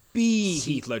to be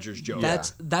Heath Ledger's Joker.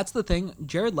 that's the thing.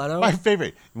 Jared Leto. My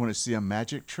favorite. You want to see a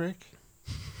magic trick?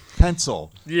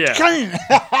 Pencil. Yeah. Bang!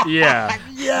 Yeah.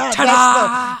 Yeah.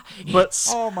 Ta-da! But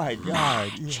Oh my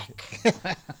god. Yeah.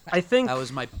 I think That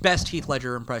was my best Heath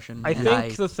Ledger impression. I and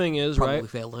think the thing is, probably right,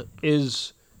 failed it.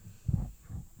 is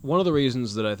one of the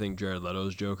reasons that I think Jared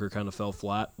Leto's Joker kind of fell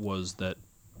flat was that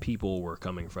people were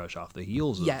coming fresh off the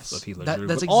heels of, Yes, of Heath that- Ledger.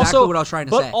 that's But exactly what I was trying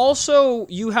to but say. But also,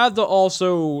 you had to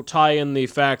also tie in the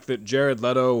fact that Jared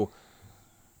Leto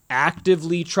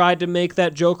actively tried to make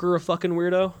that Joker a fucking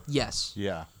weirdo. Yes,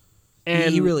 Yeah.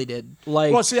 And he really did.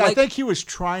 like, Well, see, I like- think he was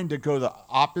trying to go the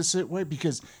opposite way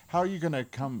because how are you going to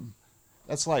come?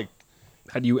 That's like.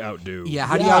 how do you outdo? Yeah,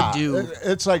 how do yeah, you outdo?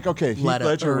 It's like, okay, Heath Leto-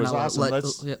 Ledger or was no, awesome.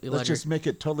 Let's Ledger. just make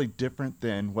it totally different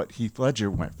than what Heath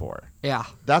Ledger went for. Yeah,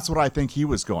 That's what I think he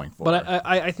was going for. But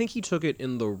I think he took it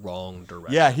in the wrong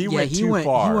direction. yeah, he went too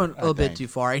far. He went I a bit think. too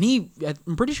far, and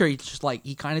I'm pretty sure he just like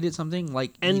he kind of did something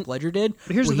like And- Heath Ledger did.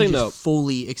 but here's where the he thing, just though.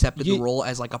 fully accepted You- the role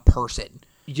as like a person.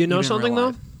 You know even in something real though?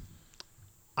 life.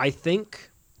 I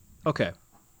think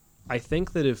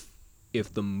that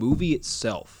if the movie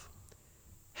itself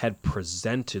had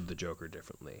presented the Joker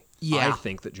differently, Yeah. I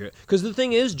think that because the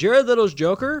thing is, Jared Leto's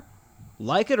Joker,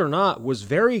 like it or not, was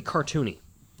very cartoony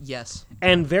Yes,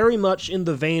 and very much in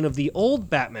the vein of the old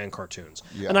Batman cartoons.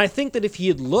 Yeah. And I think that if he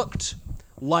had looked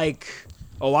like,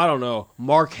 oh, I don't know,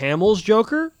 Mark Hamill's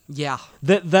Joker, yeah,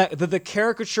 that the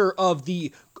caricature of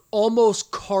the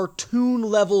almost cartoon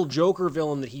level Joker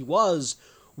villain that he was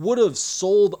would have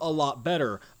sold a lot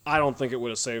better. I don't think it would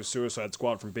have saved Suicide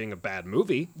Squad from being a bad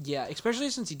movie. yeah. Especially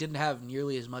since he didn't have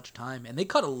nearly as much time, and they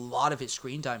cut a lot of his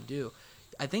screen time too.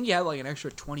 I think he had like an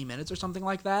extra 20 minutes or something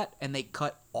like that, and they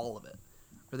cut all of it,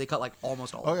 or they cut like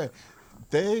almost all of it. Okay,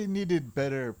 they needed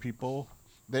better people.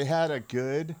 They had a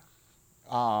good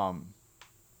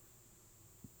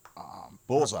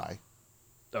Bullseye.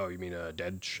 Oh, you mean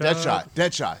Deadshot?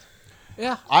 Deadshot.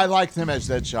 Yeah, I liked him as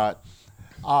Deadshot.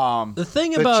 The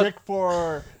thing The about chick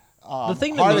for the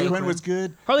thing that Harley made- Quinn was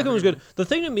good. Harley Quinn was good. The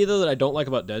thing to me though that I don't like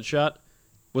about Deadshot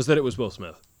was that it was Will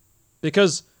Smith.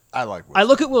 Because I like Will I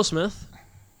look at Will Smith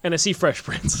and I see Fresh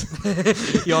Prince.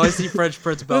 You always see Fresh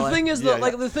Prince Bel-Air. The thing is, Yeah,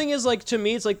 the thing is, like, to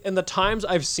me, it's like, in the times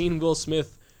I've seen Will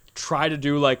Smith try to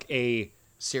do like a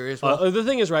Serious role? the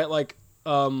thing is, right, like,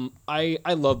 I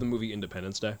love the movie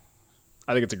Independence Day.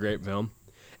 I think it's a great film,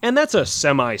 and that's a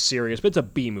semi-serious, but it's a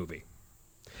B movie.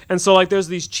 And so, like, there's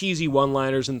these cheesy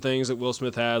one-liners and things that Will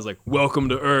Smith has, like "Welcome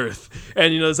to Earth,"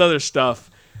 and this other stuff.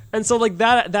 And so, like,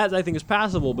 that I think is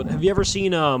passable. But have you ever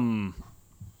seen oh,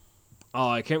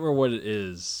 I can't remember what it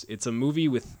is. It's a movie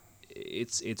with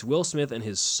it's Will Smith and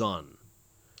his son,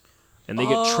 and they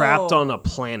get trapped on a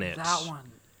planet. That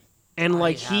one. And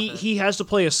like have it. he has to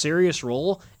play a serious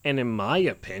role, and in my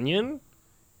opinion,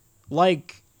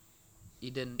 like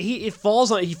You didn't. he falls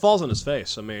on his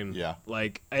face. I mean, Yeah.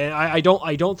 Like I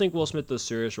don't think Will Smith does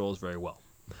serious roles very well.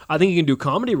 I think he can do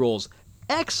comedy roles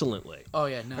excellently. Oh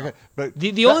yeah, no. Okay, but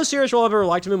The only serious role I've ever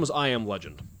liked him in was I Am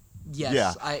Legend.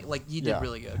 Yes, Yeah. you did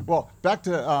really good. Well, back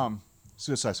to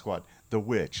Suicide Squad, The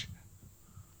Witch,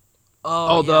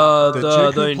 Oh, yeah. The the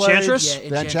chick the who played- Enchantress. Yeah,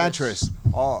 the Enchantress. Enchantress.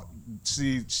 Oh,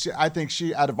 see, I think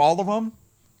she out of all of them,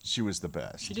 she was the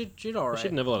best. She did all right. She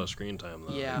didn't have a lot of screen time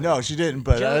though. Yeah. No, she didn't.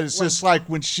 But Just, it's just like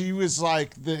when she was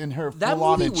like in her That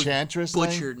full-on movie was Enchantress thing.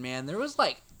 butchered, man. There was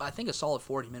like I think a solid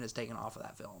 40 minutes taken off of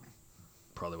that film.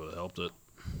 Probably would have helped it.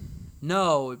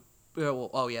 No,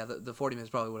 the 40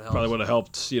 minutes probably would have helped. Probably would have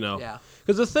helped. Yeah.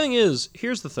 Because the thing is,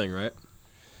 here's the thing, right?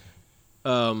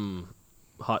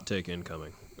 Hot take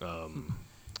incoming.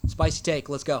 Spicy take.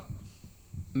 Let's go.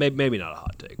 Maybe not a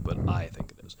hot take, but I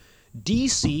think it is.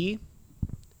 DC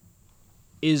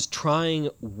is trying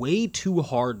way too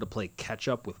hard to play catch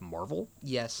up with Marvel.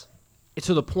 Yes. It's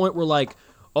to the point where, like,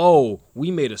 oh,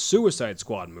 we made a Suicide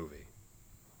Squad movie,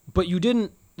 but you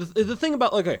didn't. The thing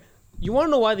about, like, okay, you want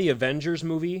to know why the Avengers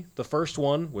movie, the first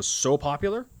one, was so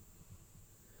popular?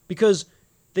 Because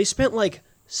they spent like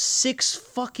 6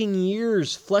 fucking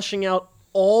years fleshing out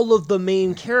all of the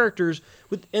main characters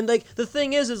and like the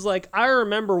thing is like I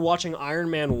remember watching Iron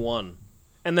Man 1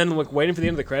 and then like waiting for the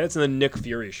end of the credits and then Nick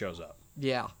Fury shows up.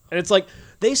 Yeah. And it's like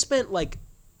they spent like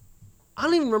I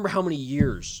don't even remember how many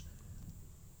years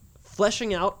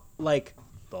fleshing out like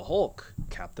the Hulk,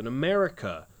 Captain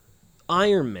America,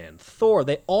 Iron Man, Thor.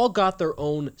 They all got their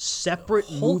own separate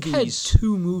Hulk movies. had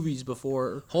 2 movies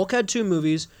before. Hulk had 2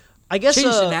 movies. I guess Changed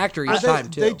an actor each time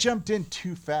too. They jumped in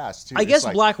too fast. Too. I It's guess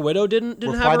like, Black Widow didn't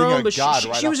we're have her fighting own, a but god she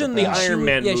right was off in the the bat. Iron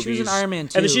Man yeah, movies. she was in Iron Man And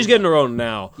then 2. she's getting her own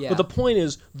now. Yeah. But the point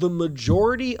is, the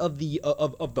majority of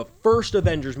the first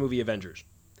Avengers movie, Avengers,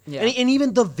 Yeah. and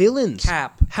even the villains,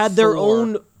 Cap, had their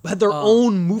Thor,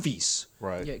 own movies.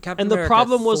 right. Yeah, Captain And the America,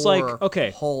 problem was Thor, like,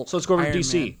 okay, Hulk, so let's go over to Iron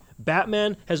DC. Man.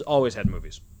 Batman has always had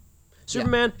movies.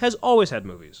 Superman has always had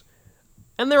movies,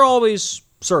 and they're always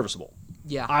serviceable.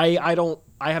 Yeah.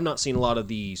 I have not seen a lot of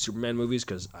the Superman movies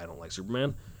because I don't like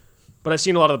Superman, but I've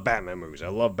seen a lot of the Batman movies. I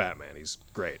love Batman; he's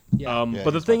great. Yeah. Yeah, but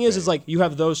the he's thing my is fave. like you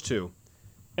have those two,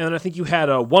 and then I think you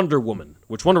had Wonder Woman,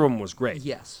 which Wonder Woman was great.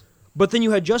 Yes. But then you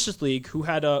had Justice League, who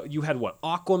had you had what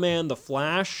Aquaman, The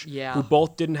Flash, Yeah. who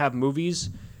both didn't have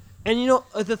movies. And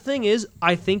the thing is,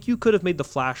 I think you could have made The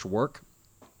Flash work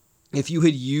if you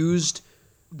had used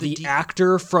the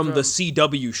actor from the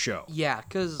CW show. Yeah,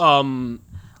 because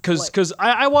Because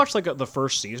I watched like the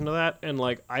first season of that, and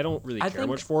like I don't really care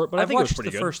much for it, but I think it was watched pretty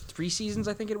the good. first 3 seasons.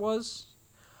 I think it was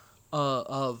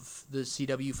of the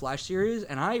CW Flash series,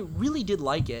 and I really did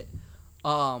like it.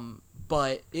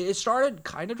 But it started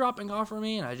kind of dropping off for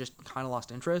me, and I just kind of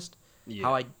lost interest. Yeah.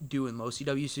 How I do in most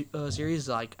CW series,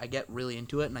 like I get really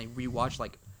into it, and I rewatch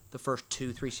like the first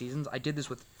 2-3 seasons. I did this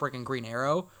with freaking Green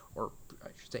Arrow, or I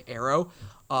should say Arrow,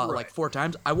 like 4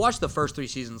 times. I watched the first 3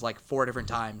 seasons like 4 different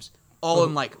times, all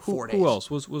in like 4 days. Who else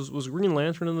was Green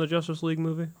Lantern in the Justice League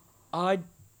movie? I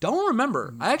don't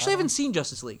remember. I actually haven't seen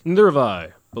Justice League. Neither have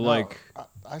I. But No, like,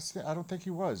 I don't think he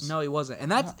was. No, he wasn't.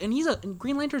 And and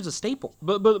Green Lantern's a staple.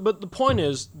 but the point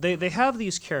is, they have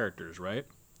these characters, right?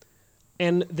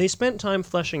 And they spent time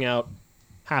fleshing out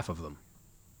half of them.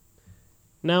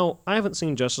 Now, I haven't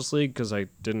seen Justice League because I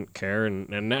didn't care, and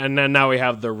now we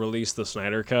have the release the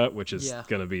Snyder Cut, which is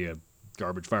going to be a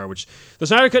garbage fire. Which the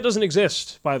Snyder Cut doesn't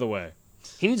exist, by the way.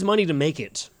 He needs money to make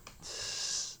it.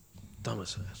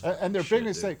 Dumbest. And their shit, big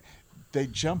mistake, they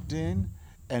jumped in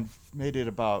and made it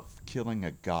about killing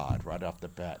a god right off the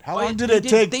bat. How long did it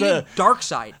take? They did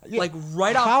Darkseid, like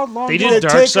right off. How long They did did it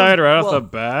take Darkseid them- right off well, the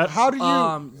bat. How do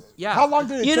you? Yeah. How long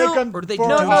did it You take know- them Or they for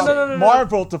did Doomsday.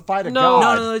 Marvel to fight a god?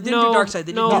 No, they didn't No, do Darkseid. They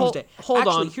did no, Doomsday. hold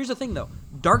Actually, on. here's the thing, though.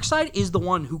 Darkseid is the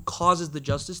one who causes the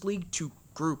Justice League to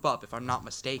group up, if I'm not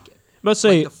mistaken. Let's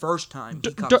say Like the first time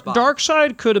he comes by.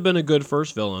 Darkseid could have been a good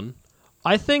first villain.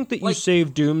 I think that you Like-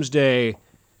 save Doomsday,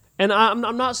 And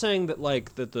I'm not saying that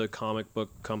like that the comic book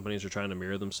companies are trying to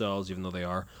mirror themselves, even though they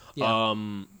are. Yeah.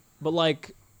 But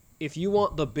like, if you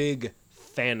want the big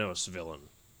Thanos villain,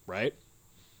 right?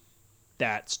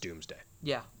 That's Doomsday.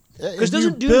 Yeah. Because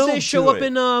doesn't Doomsday show up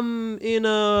in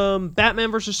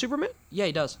Batman versus Superman? Yeah,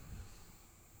 he does.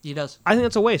 He does. I think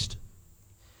that's a waste.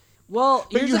 Well,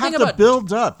 But here's you the have thing to about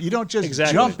build up. You don't just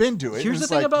Exactly. jump into it. here's the It's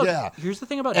thing like, about yeah, here's the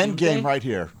thing about end Doomsday. game right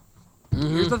here.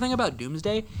 Here's the thing about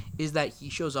Doomsday is that he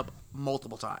shows up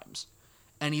multiple times,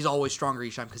 and he's always stronger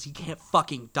each time because he can't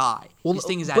fucking die. His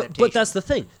thing is adaptation. But that's the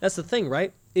thing. That's the thing,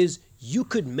 right? Is you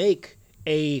could make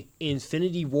a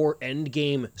Infinity War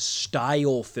Endgame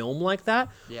style film like that,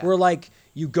 Yeah. where like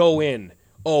you go in,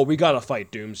 oh, we gotta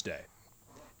fight Doomsday,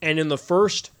 and in the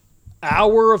first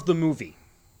hour of the movie,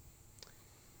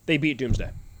 they beat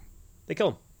Doomsday. They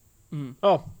kill him.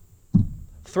 Oh,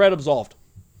 threat absolved.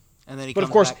 and then he But comes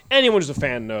of course, back. anyone who's a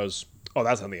fan knows, oh,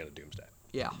 that's not the end of Doomsday.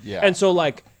 Yeah. Yeah. And so,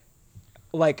 like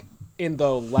in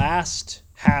the last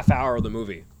half hour of the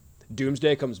movie,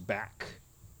 Doomsday comes back,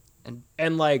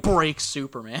 and like, breaks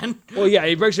Superman. well, yeah,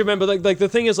 he breaks your man. But like the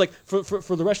thing is, like for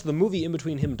the rest of the movie, in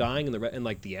between him dying and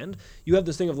like the end, you have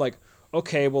this thing of like,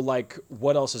 okay, well, like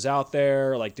what else is out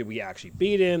there? Like, did we actually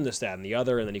beat him? This, that, and the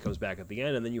other, and then he comes back at the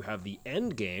end, and then you have the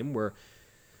end game where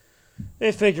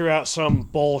they figure out some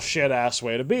bullshit ass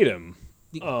way to beat him.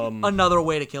 Another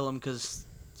way to kill him because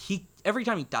every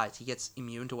time he dies, he gets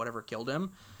immune to whatever killed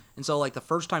him. And so, like, the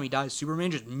first time he dies,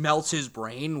 Superman just melts his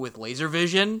brain with laser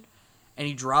vision, and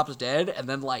he drops dead. And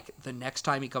then, like, the next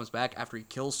time he comes back after he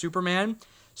kills Superman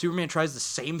tries the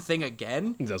same thing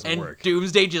again. It doesn't and work.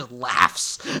 Doomsday just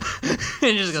laughs.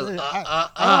 and just goes,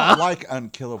 I don't like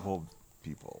unkillable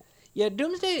people. Yeah,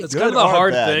 Doomsday... It's Good kind of the or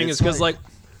hard bad, thing, it's is because like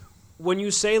when you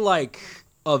say like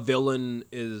a villain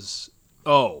is,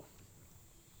 oh,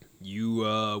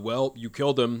 you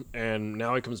killed him and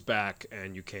now he comes back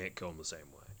and you can't kill him the same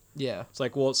way. Yeah. It's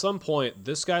like, well, at some point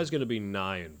this guy's gonna be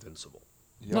nigh invincible.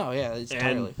 Yep. No, yeah, it's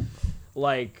entirely.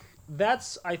 Like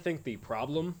that's I think the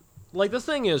problem. Like the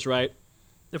thing is, right?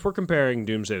 If we're comparing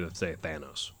Doomsday to say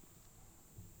Thanos,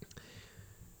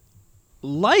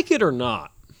 like it or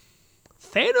not,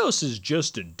 Thanos is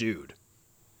just a dude.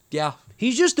 Yeah.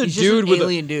 He's just a He's just dude an with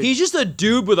alien dude. He's just a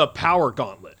dude with a power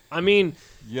gauntlet. I mean,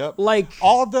 Yep. like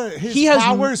all his he has-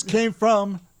 powers came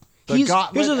from the he's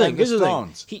gauntlet here's the thing. and the Here's the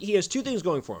thing. stones. He has two things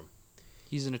going for him.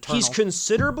 He's an eternal. He's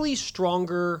considerably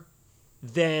stronger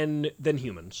than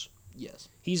humans. yes.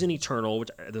 He's an eternal, which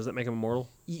does that make him immortal?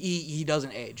 He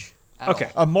doesn't age. At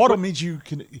Okay. all. Immortal means you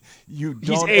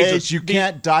don't ageless. age. You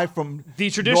can't die from The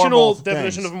traditional normal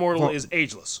definition things. of immortal From- is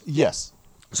ageless. yes.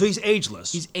 So he's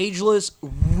ageless. He's ageless,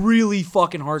 really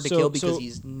fucking hard to So- kill because so-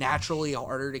 he's naturally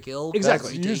harder to kill.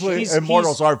 Exactly. That's usually He's-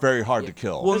 immortals he's- are very hard to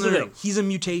kill. Well, Here's no, the no, thing. he's a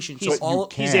mutation. So He's- but all you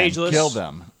can he's ageless. kill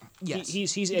them. yes,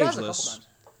 he's He dies a couple ageless. times.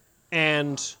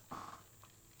 And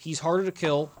he's harder to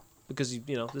kill because he,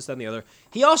 this, that, and the other.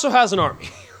 He also has an army.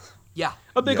 Yeah,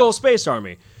 A big Yeah. old space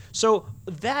army. So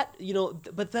that,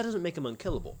 but that doesn't make him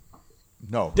unkillable.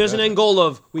 No. There's an that- end goal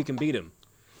of we can beat him.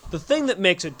 The thing that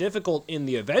makes it difficult in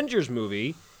the Avengers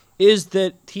movie is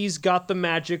that he's got the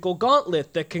magical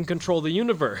gauntlet that can control the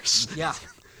universe. yeah.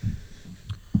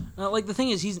 Like the thing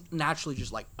is, he's naturally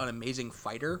just like an amazing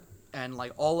fighter, and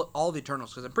like all the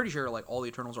Eternals, because I'm pretty sure like all the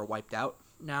Eternals are wiped out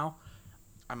now.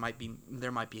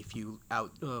 There might be a few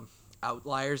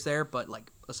outliers there, but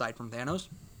like aside from Thanos,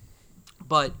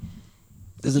 but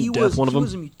Isn't he Death was one of he them?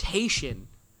 was a mutation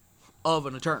of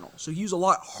an Eternal, so he was a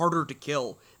lot harder to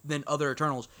kill than other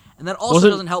Eternals, and that also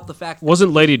Wasn't- doesn't help the fact that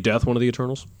Wasn't Lady Death one of the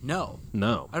Eternals? no,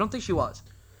 No. I don't think she was.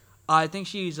 I think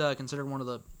she's considered one of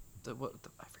the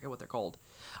I forget what they're called.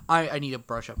 I need to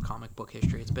brush up comic book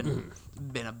history. It's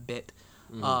been a bit,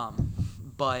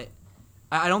 but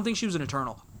I don't think she was an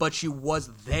Eternal, but she was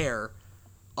there,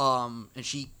 and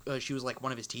she was like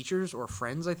one of his teachers or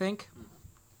friends, I think.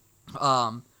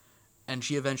 And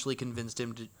she eventually convinced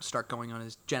him to start going on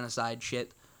his genocide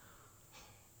shit.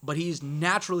 But he's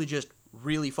naturally just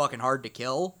really fucking hard to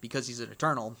kill because he's an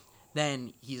Eternal.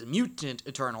 Then he's a mutant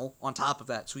Eternal on top of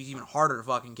that, so he's even harder to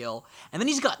fucking kill. And then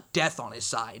he's got Death on his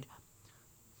side.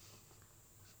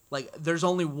 Like, there's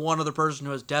only one other person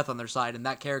who has Death on their side, and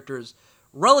that character is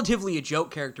relatively a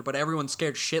joke character, but everyone's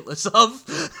scared shitless of.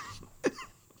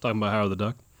 Talking about Howard the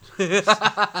Duck?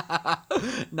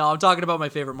 No, I'm talking about my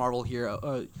favorite Marvel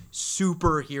hero,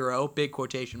 superhero, big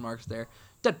quotation marks there,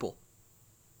 Deadpool.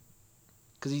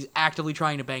 Because he's actively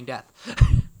trying to bang Death.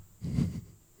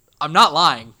 I'm not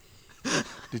lying.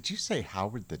 Did you say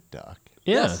Howard the Duck?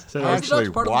 Yeah. Yes. So I Howard the actually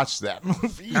Duck's part of the- watched that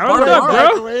movie. Howard the Duck,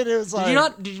 bro. It was Did like, you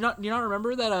not? Do you not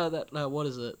remember that? What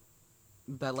is it?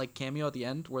 that like cameo at the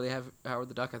end where they have Howard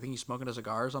the Duck. I think he's smoking a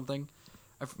cigar or something.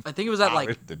 I think it was at like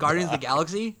Howard the Guardians of Duck. the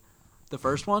Galaxy, the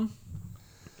first one.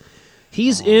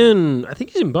 He's in. I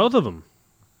think he's in both of them.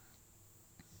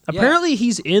 Yeah. Apparently,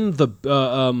 he's in the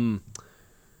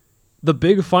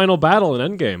big final battle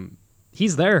in Endgame.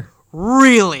 He's there.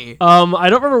 Really? I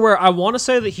don't remember where. I want to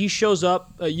say that he shows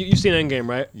up. You've seen Endgame,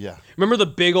 right? Yeah. Remember the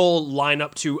big old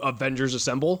lineup to Avengers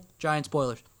Assemble? Giant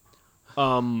spoilers.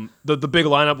 The big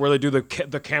lineup where they do the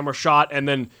camera shot and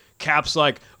then Cap's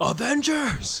like,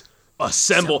 Avengers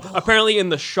Assemble. Apparently, in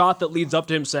the shot that leads up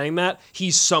to him saying that,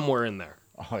 he's somewhere in there.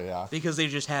 Oh yeah. Because they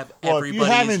just have Well, if everybody. you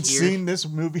haven't here. seen this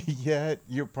movie yet,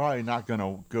 you're probably not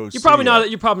gonna go. You're probably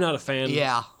it. not a fan.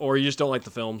 Yeah. Or you just don't like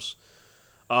the films.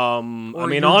 Or I mean,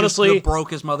 you're just honestly, the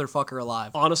brokest motherfucker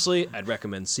alive. honestly, I'd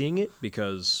recommend seeing it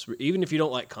because even if you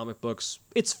don't like comic books,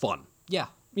 it's fun. Yeah.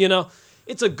 You know,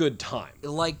 it's a good time.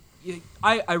 Like,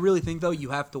 I really think though you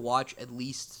have to watch at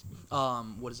least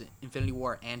what is it, Infinity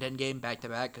War and Endgame back to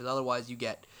back, because otherwise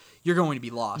you're going to be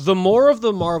lost. The more of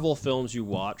the Marvel films you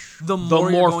watch, The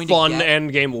more you're going to fun get.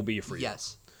 Endgame will be for you.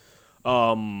 Yes.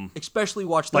 Especially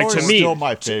watch the Like Thor to is me, still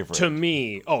my favorite. To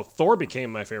me, Thor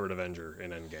became my favorite Avenger in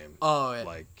Endgame. Oh, yeah.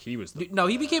 Like he was the. No,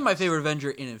 he became my favorite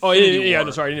Avenger in Infinity Oh yeah, War. yeah, no,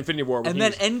 sorry, in Infinity War. And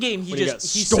then Endgame, he got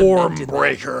cemented that.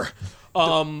 Stormbreaker.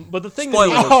 But the thing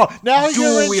Spoiler. is, Oh, now you're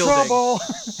Dual in wielding. trouble.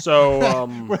 so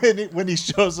when he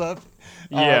shows up.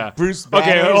 yeah, Bruce Okay,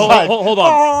 Banner is hold like, on,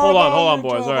 "Oh, I'm in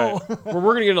boys. All right, trouble."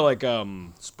 we're gonna get into like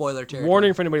Spoiler territory.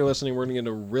 warning for anybody listening. We're gonna get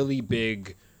into really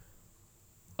big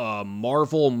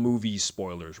Marvel movie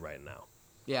spoilers right now.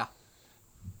 Yeah.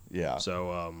 Yeah.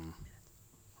 So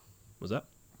was that?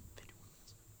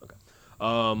 Okay.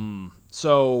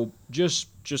 So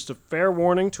just a fair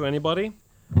warning to anybody.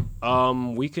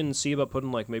 We can see about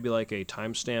putting maybe a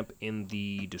timestamp in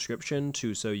the description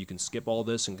so you can skip all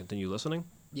this and continue listening.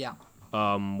 Yeah.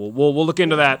 We'll look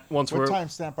into that once What we're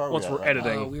timestamp are we once at we're right now?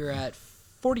 editing. We were at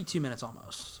 42 minutes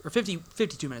almost. Or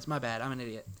 52 minutes. My bad. I'm an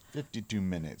idiot. 52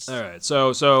 minutes. All right. So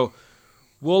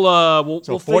we'll So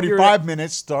we'll figure 45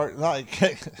 minutes start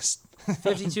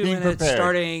 52 being minutes prepared.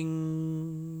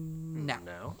 starting now.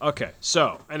 now. Okay.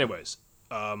 So, anyways,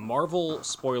 Marvel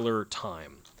spoiler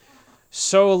time.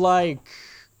 So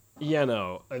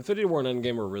Infinity War and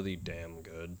Endgame were really damn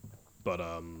good, but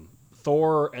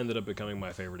Thor ended up becoming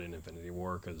my favorite in Infinity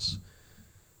War because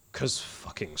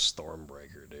fucking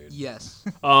Stormbreaker, dude. Yes.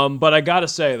 But I gotta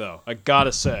say,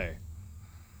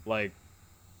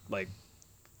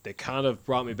 they kind of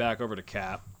brought me back over to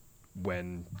Cap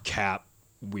when Cap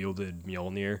wielded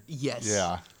Mjolnir, Yes.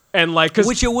 Yeah. and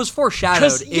Which it was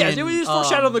foreshadowed. it was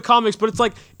foreshadowed in the comics, but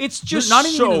it's just not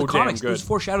even so in the comics. damn It was good.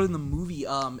 foreshadowed in the movie.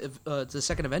 The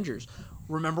second Avengers.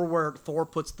 Remember where Thor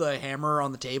puts the hammer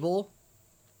on the table?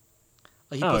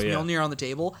 Like he puts yeah. Mjolnir on the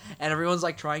table, and everyone's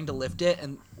trying to lift it,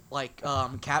 and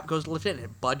Cap goes to lift it, and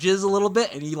it budges a little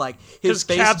bit, and he his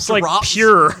face Cap's drops.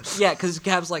 pure. Yeah, because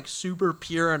Cap's super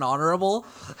pure and honorable.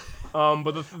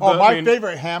 But My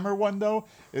favorite hammer one though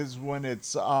is when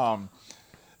it's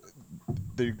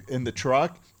in the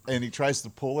truck and he tries to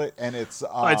pull it and it's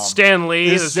it's Stan Lee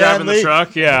it's that's Stan driving the Lee.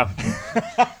 truck. Yeah,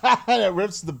 and it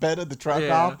rips the bed of the truck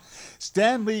Yeah. off.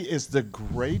 Stan Lee is the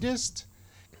greatest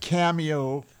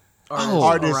cameo Oh,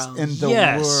 artist around. in the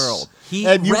Yes. world. He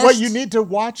And what rests- you need to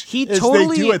watch He is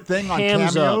totally they do a thing on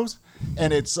hams up. cameos,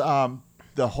 and it's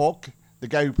the Hulk, the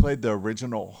guy who played the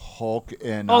original Hulk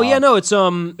in. it's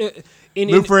in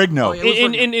Lou Ferrigno. Oh, yeah.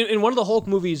 Lou in one of the Hulk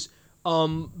movies.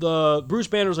 The Bruce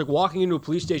Banner's walking into a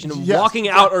police station, and Yes. walking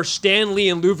out are Stan Lee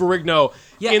and Lou Ferrigno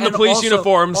Yeah, in the and police also-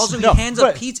 uniforms. Also, he No, hands a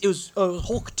but- pizza. It was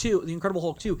Hulk 2, the Incredible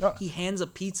Hulk 2. He hands a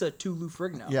pizza to Lou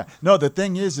Ferrigno. Yeah. No, the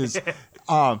thing is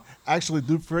actually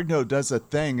Lou Ferrigno does a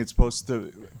thing. It's supposed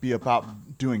to be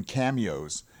about doing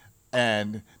cameos,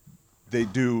 and they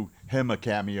do him a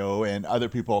cameo and other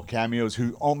people cameos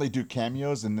who only do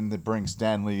cameos, and then they bring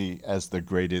Stan Lee as the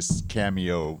greatest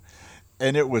cameo,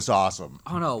 and it was awesome.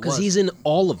 Oh no, Because he's in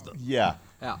all of them. Yeah.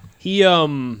 yeah. He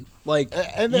And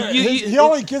he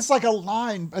only gets a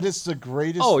line, but it's the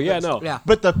greatest. Oh yeah, no. Yeah.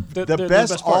 But the the best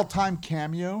best part. all-time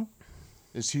cameo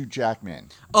is Hugh Jackman.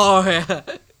 Oh yeah.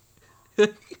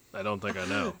 I don't think I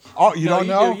know. Oh, you don't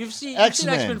know? You've seen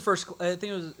X-Men. X-Men first. I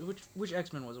think it was which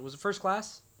X-Men was it? Was it First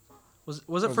Class? Was it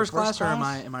Was it First First Class, or am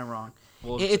Class? I wrong?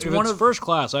 Well, It's if one it's of First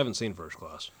Class. I haven't seen First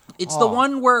Class. It's the Oh.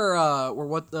 one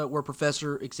where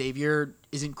Professor Xavier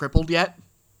isn't crippled yet.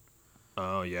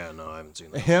 Oh yeah, no, I haven't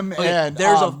seen that. Him Okay, and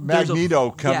there's a Magneto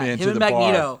come yeah, into him the and bar.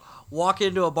 Magneto walk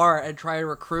into a bar and try to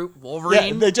recruit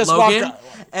Wolverine. Yeah, they just Logan, walk-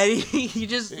 and he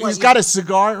just He's got a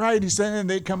cigar, right? He's saying, and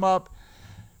they come up,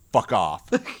 fuck off.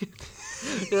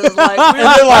 It's like, And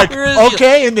they're like, "Here is-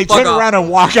 okay, and they Fuck turn off." around and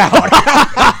walk out.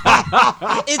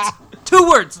 It's 2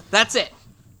 words. That's it.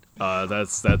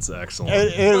 That's excellent.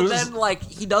 It But was- then, like,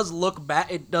 he does look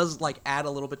back. It does, like, add a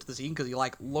little bit to the scene because he,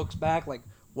 like, looks back, like,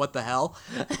 what the hell?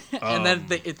 And then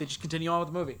they just continue on with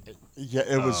the movie. yeah,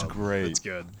 it was great. It's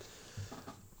good.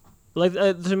 Like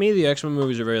to me, the X-Men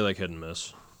movies are very like hit and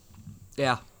miss.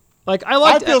 Yeah. Like I I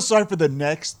like. feel sorry for the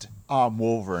next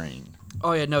Wolverine.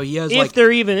 Oh, yeah, no, he has, if like...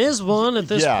 there even is one at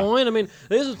this Yeah. point. I mean,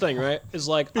 this is the thing, right? Is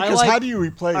like Because I like how do you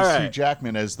replace All right. Hugh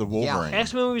Jackman as the Wolverine?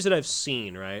 X-Men movies that I've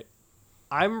seen, right?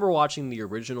 I remember watching the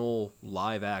original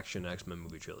live-action X-Men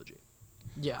movie trilogy,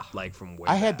 Yeah. like from way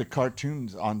I had the back.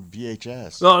 cartoons on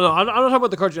VHS. No, I'm not talking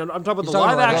about the cartoon. I'm talking about He's the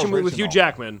talking about live-action the movie with Hugh original.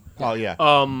 Jackman. Oh yeah.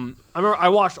 I remember I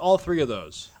watched all 3 of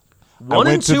those. I One went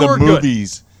and to 2 the are good.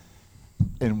 movies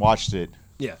and watched it.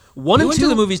 Yeah, one We and went 2. to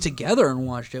the movies together and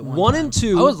watched it. One time. and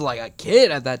 2. I was like a kid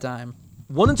at that time.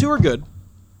 1 and 2 are good.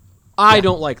 I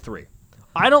don't like 3.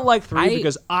 I don't like 3 I-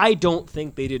 because I don't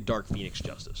think they did Dark Phoenix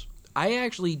justice. I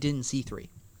actually didn't see 3.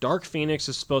 Dark Phoenix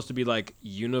is supposed to be like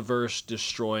universe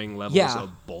destroying levels Yeah.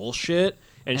 of bullshit,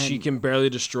 and she And- can barely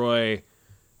destroy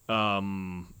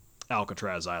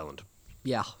Alcatraz Island.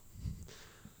 Yeah.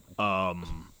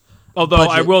 Although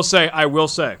I Budget. will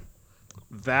say,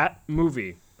 that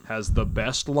movie has the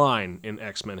best line in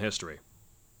X-Men history.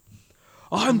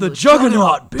 I'm the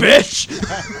Juggernaut, bitch.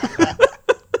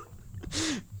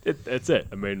 That's it.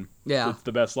 I mean, Yeah. it's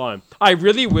the best line. I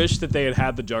really wish that they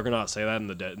had the Juggernaut say that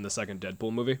in the second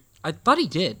Deadpool movie. I thought he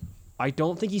did. I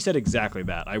don't think he said exactly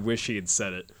that. I wish he had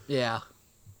said it. Yeah.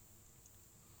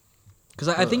 Because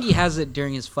I think he has it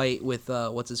during his fight with,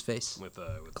 what's his face? With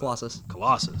Colossus.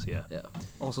 Colossus, yeah. Yeah.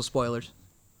 Also spoilers.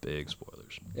 Big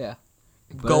spoilers. Yeah.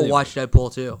 But Go anyway, watch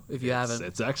Deadpool 2 if you it's, haven't.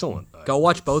 It's excellent. Go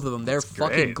watch both of them. They're It's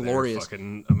fucking great. glorious. They're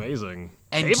fucking amazing.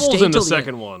 And Cable's stay in the till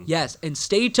second end. one. Yes, and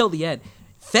stay till the end.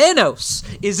 Thanos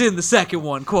is in the second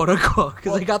one, quote unquote,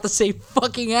 because they got the same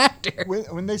fucking actor.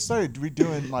 When they started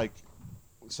redoing like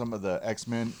some of the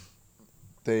X-Men,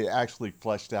 they actually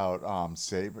fleshed out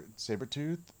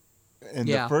Sabretooth. In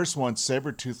Yeah. the first one,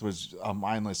 Sabretooth was a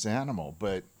mindless animal,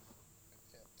 but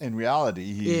in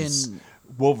reality, he's In-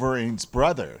 Wolverine's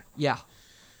brother. Yeah.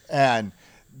 And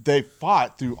they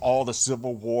fought through all the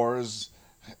civil wars,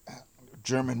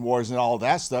 German wars, and all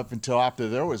that stuff until after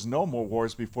there was no more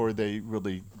wars before they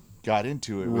really got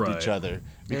into it with Right. each other.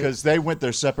 Because they went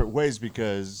their separate ways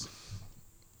because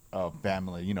of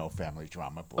family, family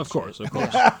drama. Of Bullshit.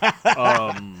 course.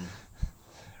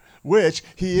 Which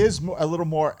he is a little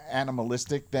more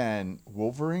animalistic than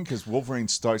Wolverine because Wolverine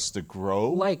starts to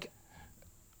grow. Like,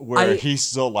 where I- he's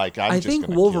still like, I'm I just think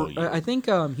going to kill you. I think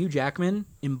Hugh Jackman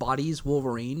embodies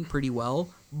Wolverine pretty well,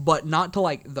 but not to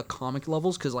like the comic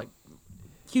levels, because like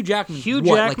Hugh Jackman, Hugh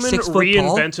what, Jackman like 6 foot tall?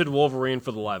 reinvented Wolverine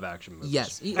for the live action movies.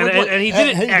 Yes. And he did it He did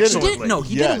it. He excellently. did, no,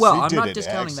 he did Yes, it well. he I'm did not it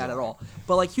discounting that at excellent. all.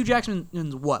 But like Hugh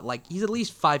Jackman's what? Like he's at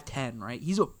least 5'10", right?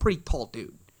 He's a pretty tall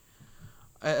dude.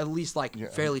 At least like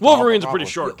fairly tall. Wolverine's a pretty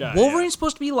Probably. short guy. Wolverine's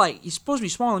supposed to be like he's supposed to be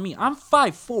smaller than me. I'm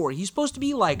 5'4". He's supposed to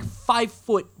be like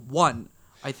 5'1",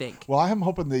 I think. Well, I'm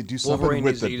hoping they do something Wolverine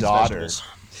with needs to the eat his daughter. vegetables.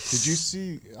 Did you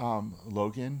see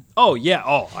Logan? Oh yeah.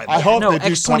 I hope No, they do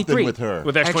X-23. something with her.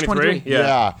 with X-23. X-23?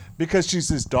 Yeah. Because she's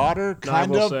his daughter, No, I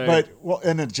kind will of, say- but well,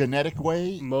 in a genetic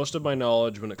way. Most of my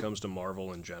knowledge when it comes to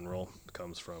Marvel in general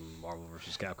comes from Marvel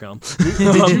vs. Capcom.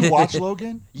 Did you watch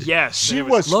Logan? Yes, She it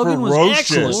was Logan was ferocious.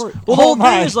 excellent. Well, the Oh whole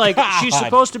my thing is like she's God.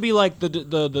 supposed to be like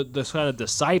the kind of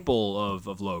disciple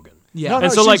of Logan. Yeah. No,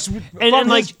 And so like she's and from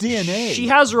like his DNA. she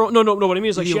has her own no what I mean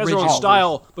is like The she has her own original.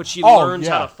 style, but she Oh, learns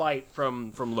how yeah. to fight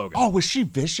from Logan. Oh, was she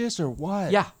vicious or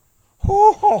what? Yeah.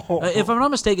 Oh. If I'm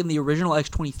not mistaken, the original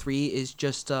X-23 is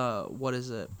just what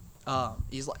is it?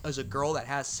 He's like as a girl that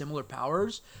has similar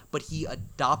powers, but he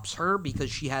adopts her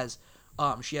because she has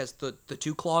the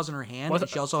 2 claws in her hand, What and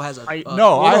she also has a I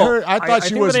thought she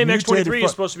think was the name mutated X-23 from-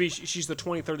 is supposed to be she's the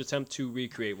 23rd attempt to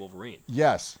recreate Wolverine.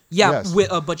 Yes. yeah,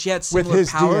 Yes. but she had With similar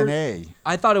his powers. DNA.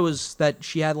 I thought it was that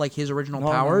she had like his original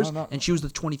No, powers, no. and she was the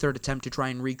 23rd attempt to try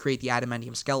and recreate the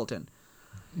adamantium skeleton.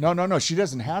 No. She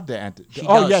doesn't have the anti. She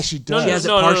Oh, does. yeah, she does. She has it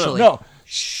No. partially. No.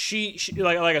 She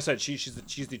like I said she's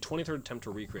the 23rd attempt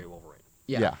to recreate Wolverine.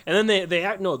 Yeah. And then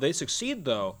they succeed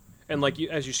though, and like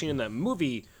as you've seen in that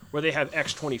movie where they have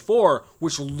X-24,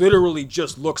 which literally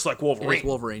just looks like Wolverine. It's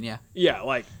Wolverine, yeah. Yeah,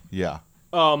 like Yeah.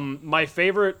 my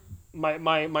favorite But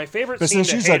scene since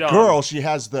to she's a hate girl, on. she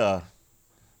has the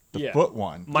Yeah. foot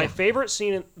one. My favorite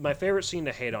scene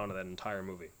to hate on in that entire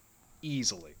movie,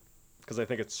 easily, because I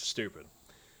think it's stupid,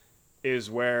 is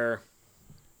where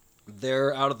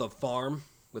they're out of the farm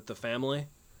with the family,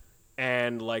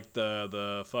 and like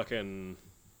the fucking,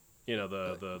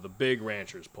 the big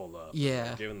ranchers pull up. Yeah.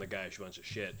 They're giving the guy a bunch of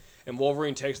shit. And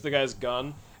Wolverine takes the guy's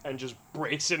gun and just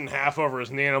breaks it in half over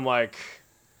his knee, and I'm like...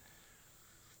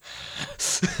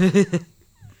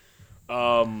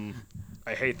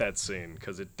 I hate that scene,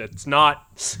 because that's not...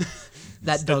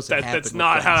 That doesn't happen. That's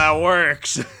not how that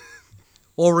works.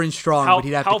 Wolverine's strong, but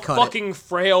he'd have to cut How fucking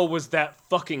frail was that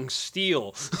fucking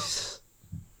steel?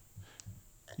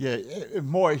 Yeah,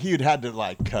 more he'd had to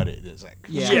like cut it. It's like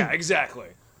Yeah. Exactly.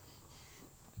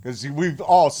 because we've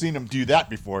all seen him do that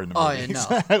before in the Oh, yeah,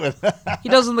 movies. He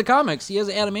does in the comics. He has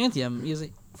adamantium. He has a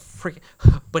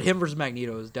but him versus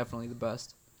Magneto is definitely the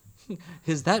best.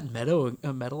 Is that metal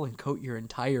and coat your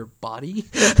entire body?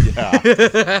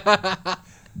 Yeah.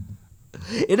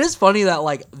 It is funny that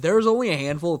like there's only a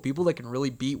handful of people that can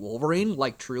really beat Wolverine,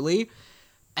 like truly,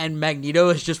 and Magneto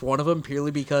is just one of them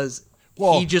purely because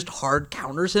he just hard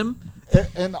counters him.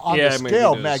 And on Yeah, the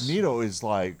scale, Magneto's- Magneto is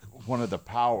like one of the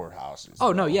powerhouses.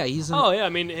 Oh no, yeah, he's Oh yeah, I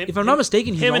mean, if I'm not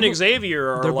mistaken, he's him and almost- Xavier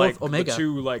are they're like both Omega. the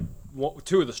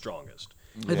two of the strongest.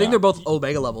 I think they're both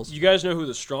Omega levels. You guys know who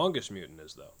the strongest mutant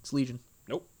is, though? It's Legion.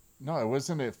 Nope. No, it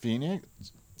wasn't it Phoenix.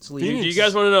 It's Legion. Do you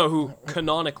guys want to know who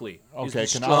canonically is Okay,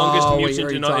 the canonically. strongest Oh, wait, mutant are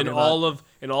you in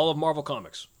talking all of Marvel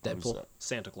Comics? Deadpool.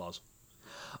 Santa Claus.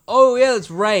 Oh yeah, that's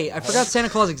right. I forgot Santa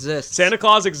Claus exists. Santa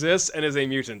Claus exists and is a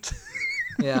mutant.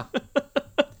 Yeah.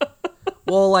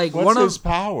 Well, like What's one his of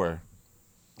power?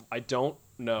 I don't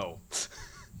know.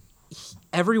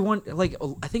 everyone, like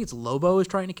I think it's Lobo is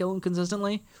trying to kill him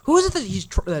consistently. Who is it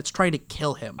that that's trying to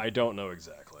kill him? I don't know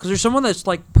exactly. Because there's someone that's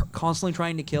like constantly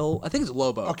trying to kill. I think it's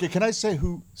Lobo. Okay, can I say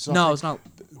who? No, it's not.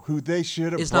 Who they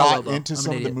should have It's not brought Lobo. into I'm an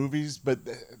some of the idiot. movies, but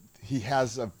he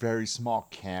has a very small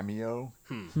cameo.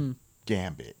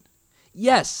 Gambit.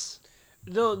 Yes.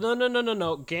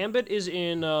 No. Gambit is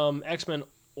in X-Men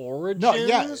Origins. No,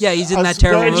 yeah, Yeah, he's in a that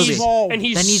terrible very movie. small- And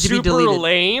he's That needs to be super deleted.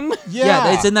 lame.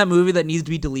 yeah, it's in that movie that needs to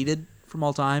be deleted from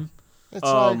all time. It's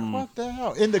like what the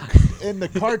hell? In the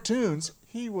cartoons,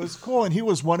 he was cool, and he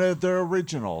was one of the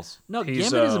originals. No, He's,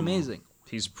 Gambit is amazing.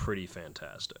 He's pretty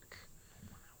fantastic.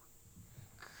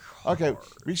 Okay,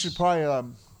 we should probably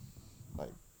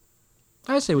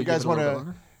I say we you guys give it a little bit wanna-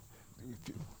 longer.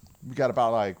 we got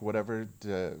about like whatever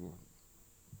to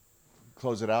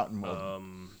close it out, and we'll,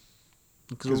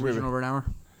 Because we're over an hour.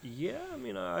 Yeah, I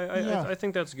mean, Yeah. I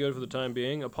think that's good for the time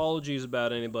being. Apologies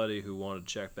about anybody who wanted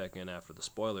to check back in after the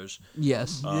spoilers.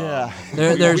 Yes. yeah.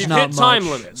 There's We've not hit much. time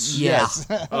limits. Yeah. Yes.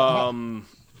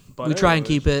 But We try and anyways,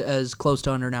 keep it as close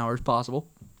to under an hour as possible.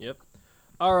 Yep.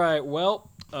 All right. Well,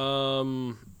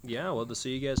 yeah. We'll have to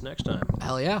see you guys next time.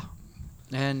 Hell yeah.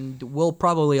 And we'll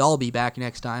probably all be back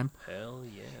next time. Hell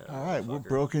yeah. All right, we're motherfucker.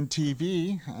 Broken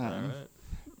TV. All right.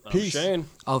 I'm Peace. Shane.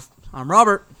 I'm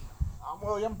Robert. I'm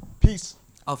William. Peace.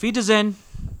 Auf Wiedersehen.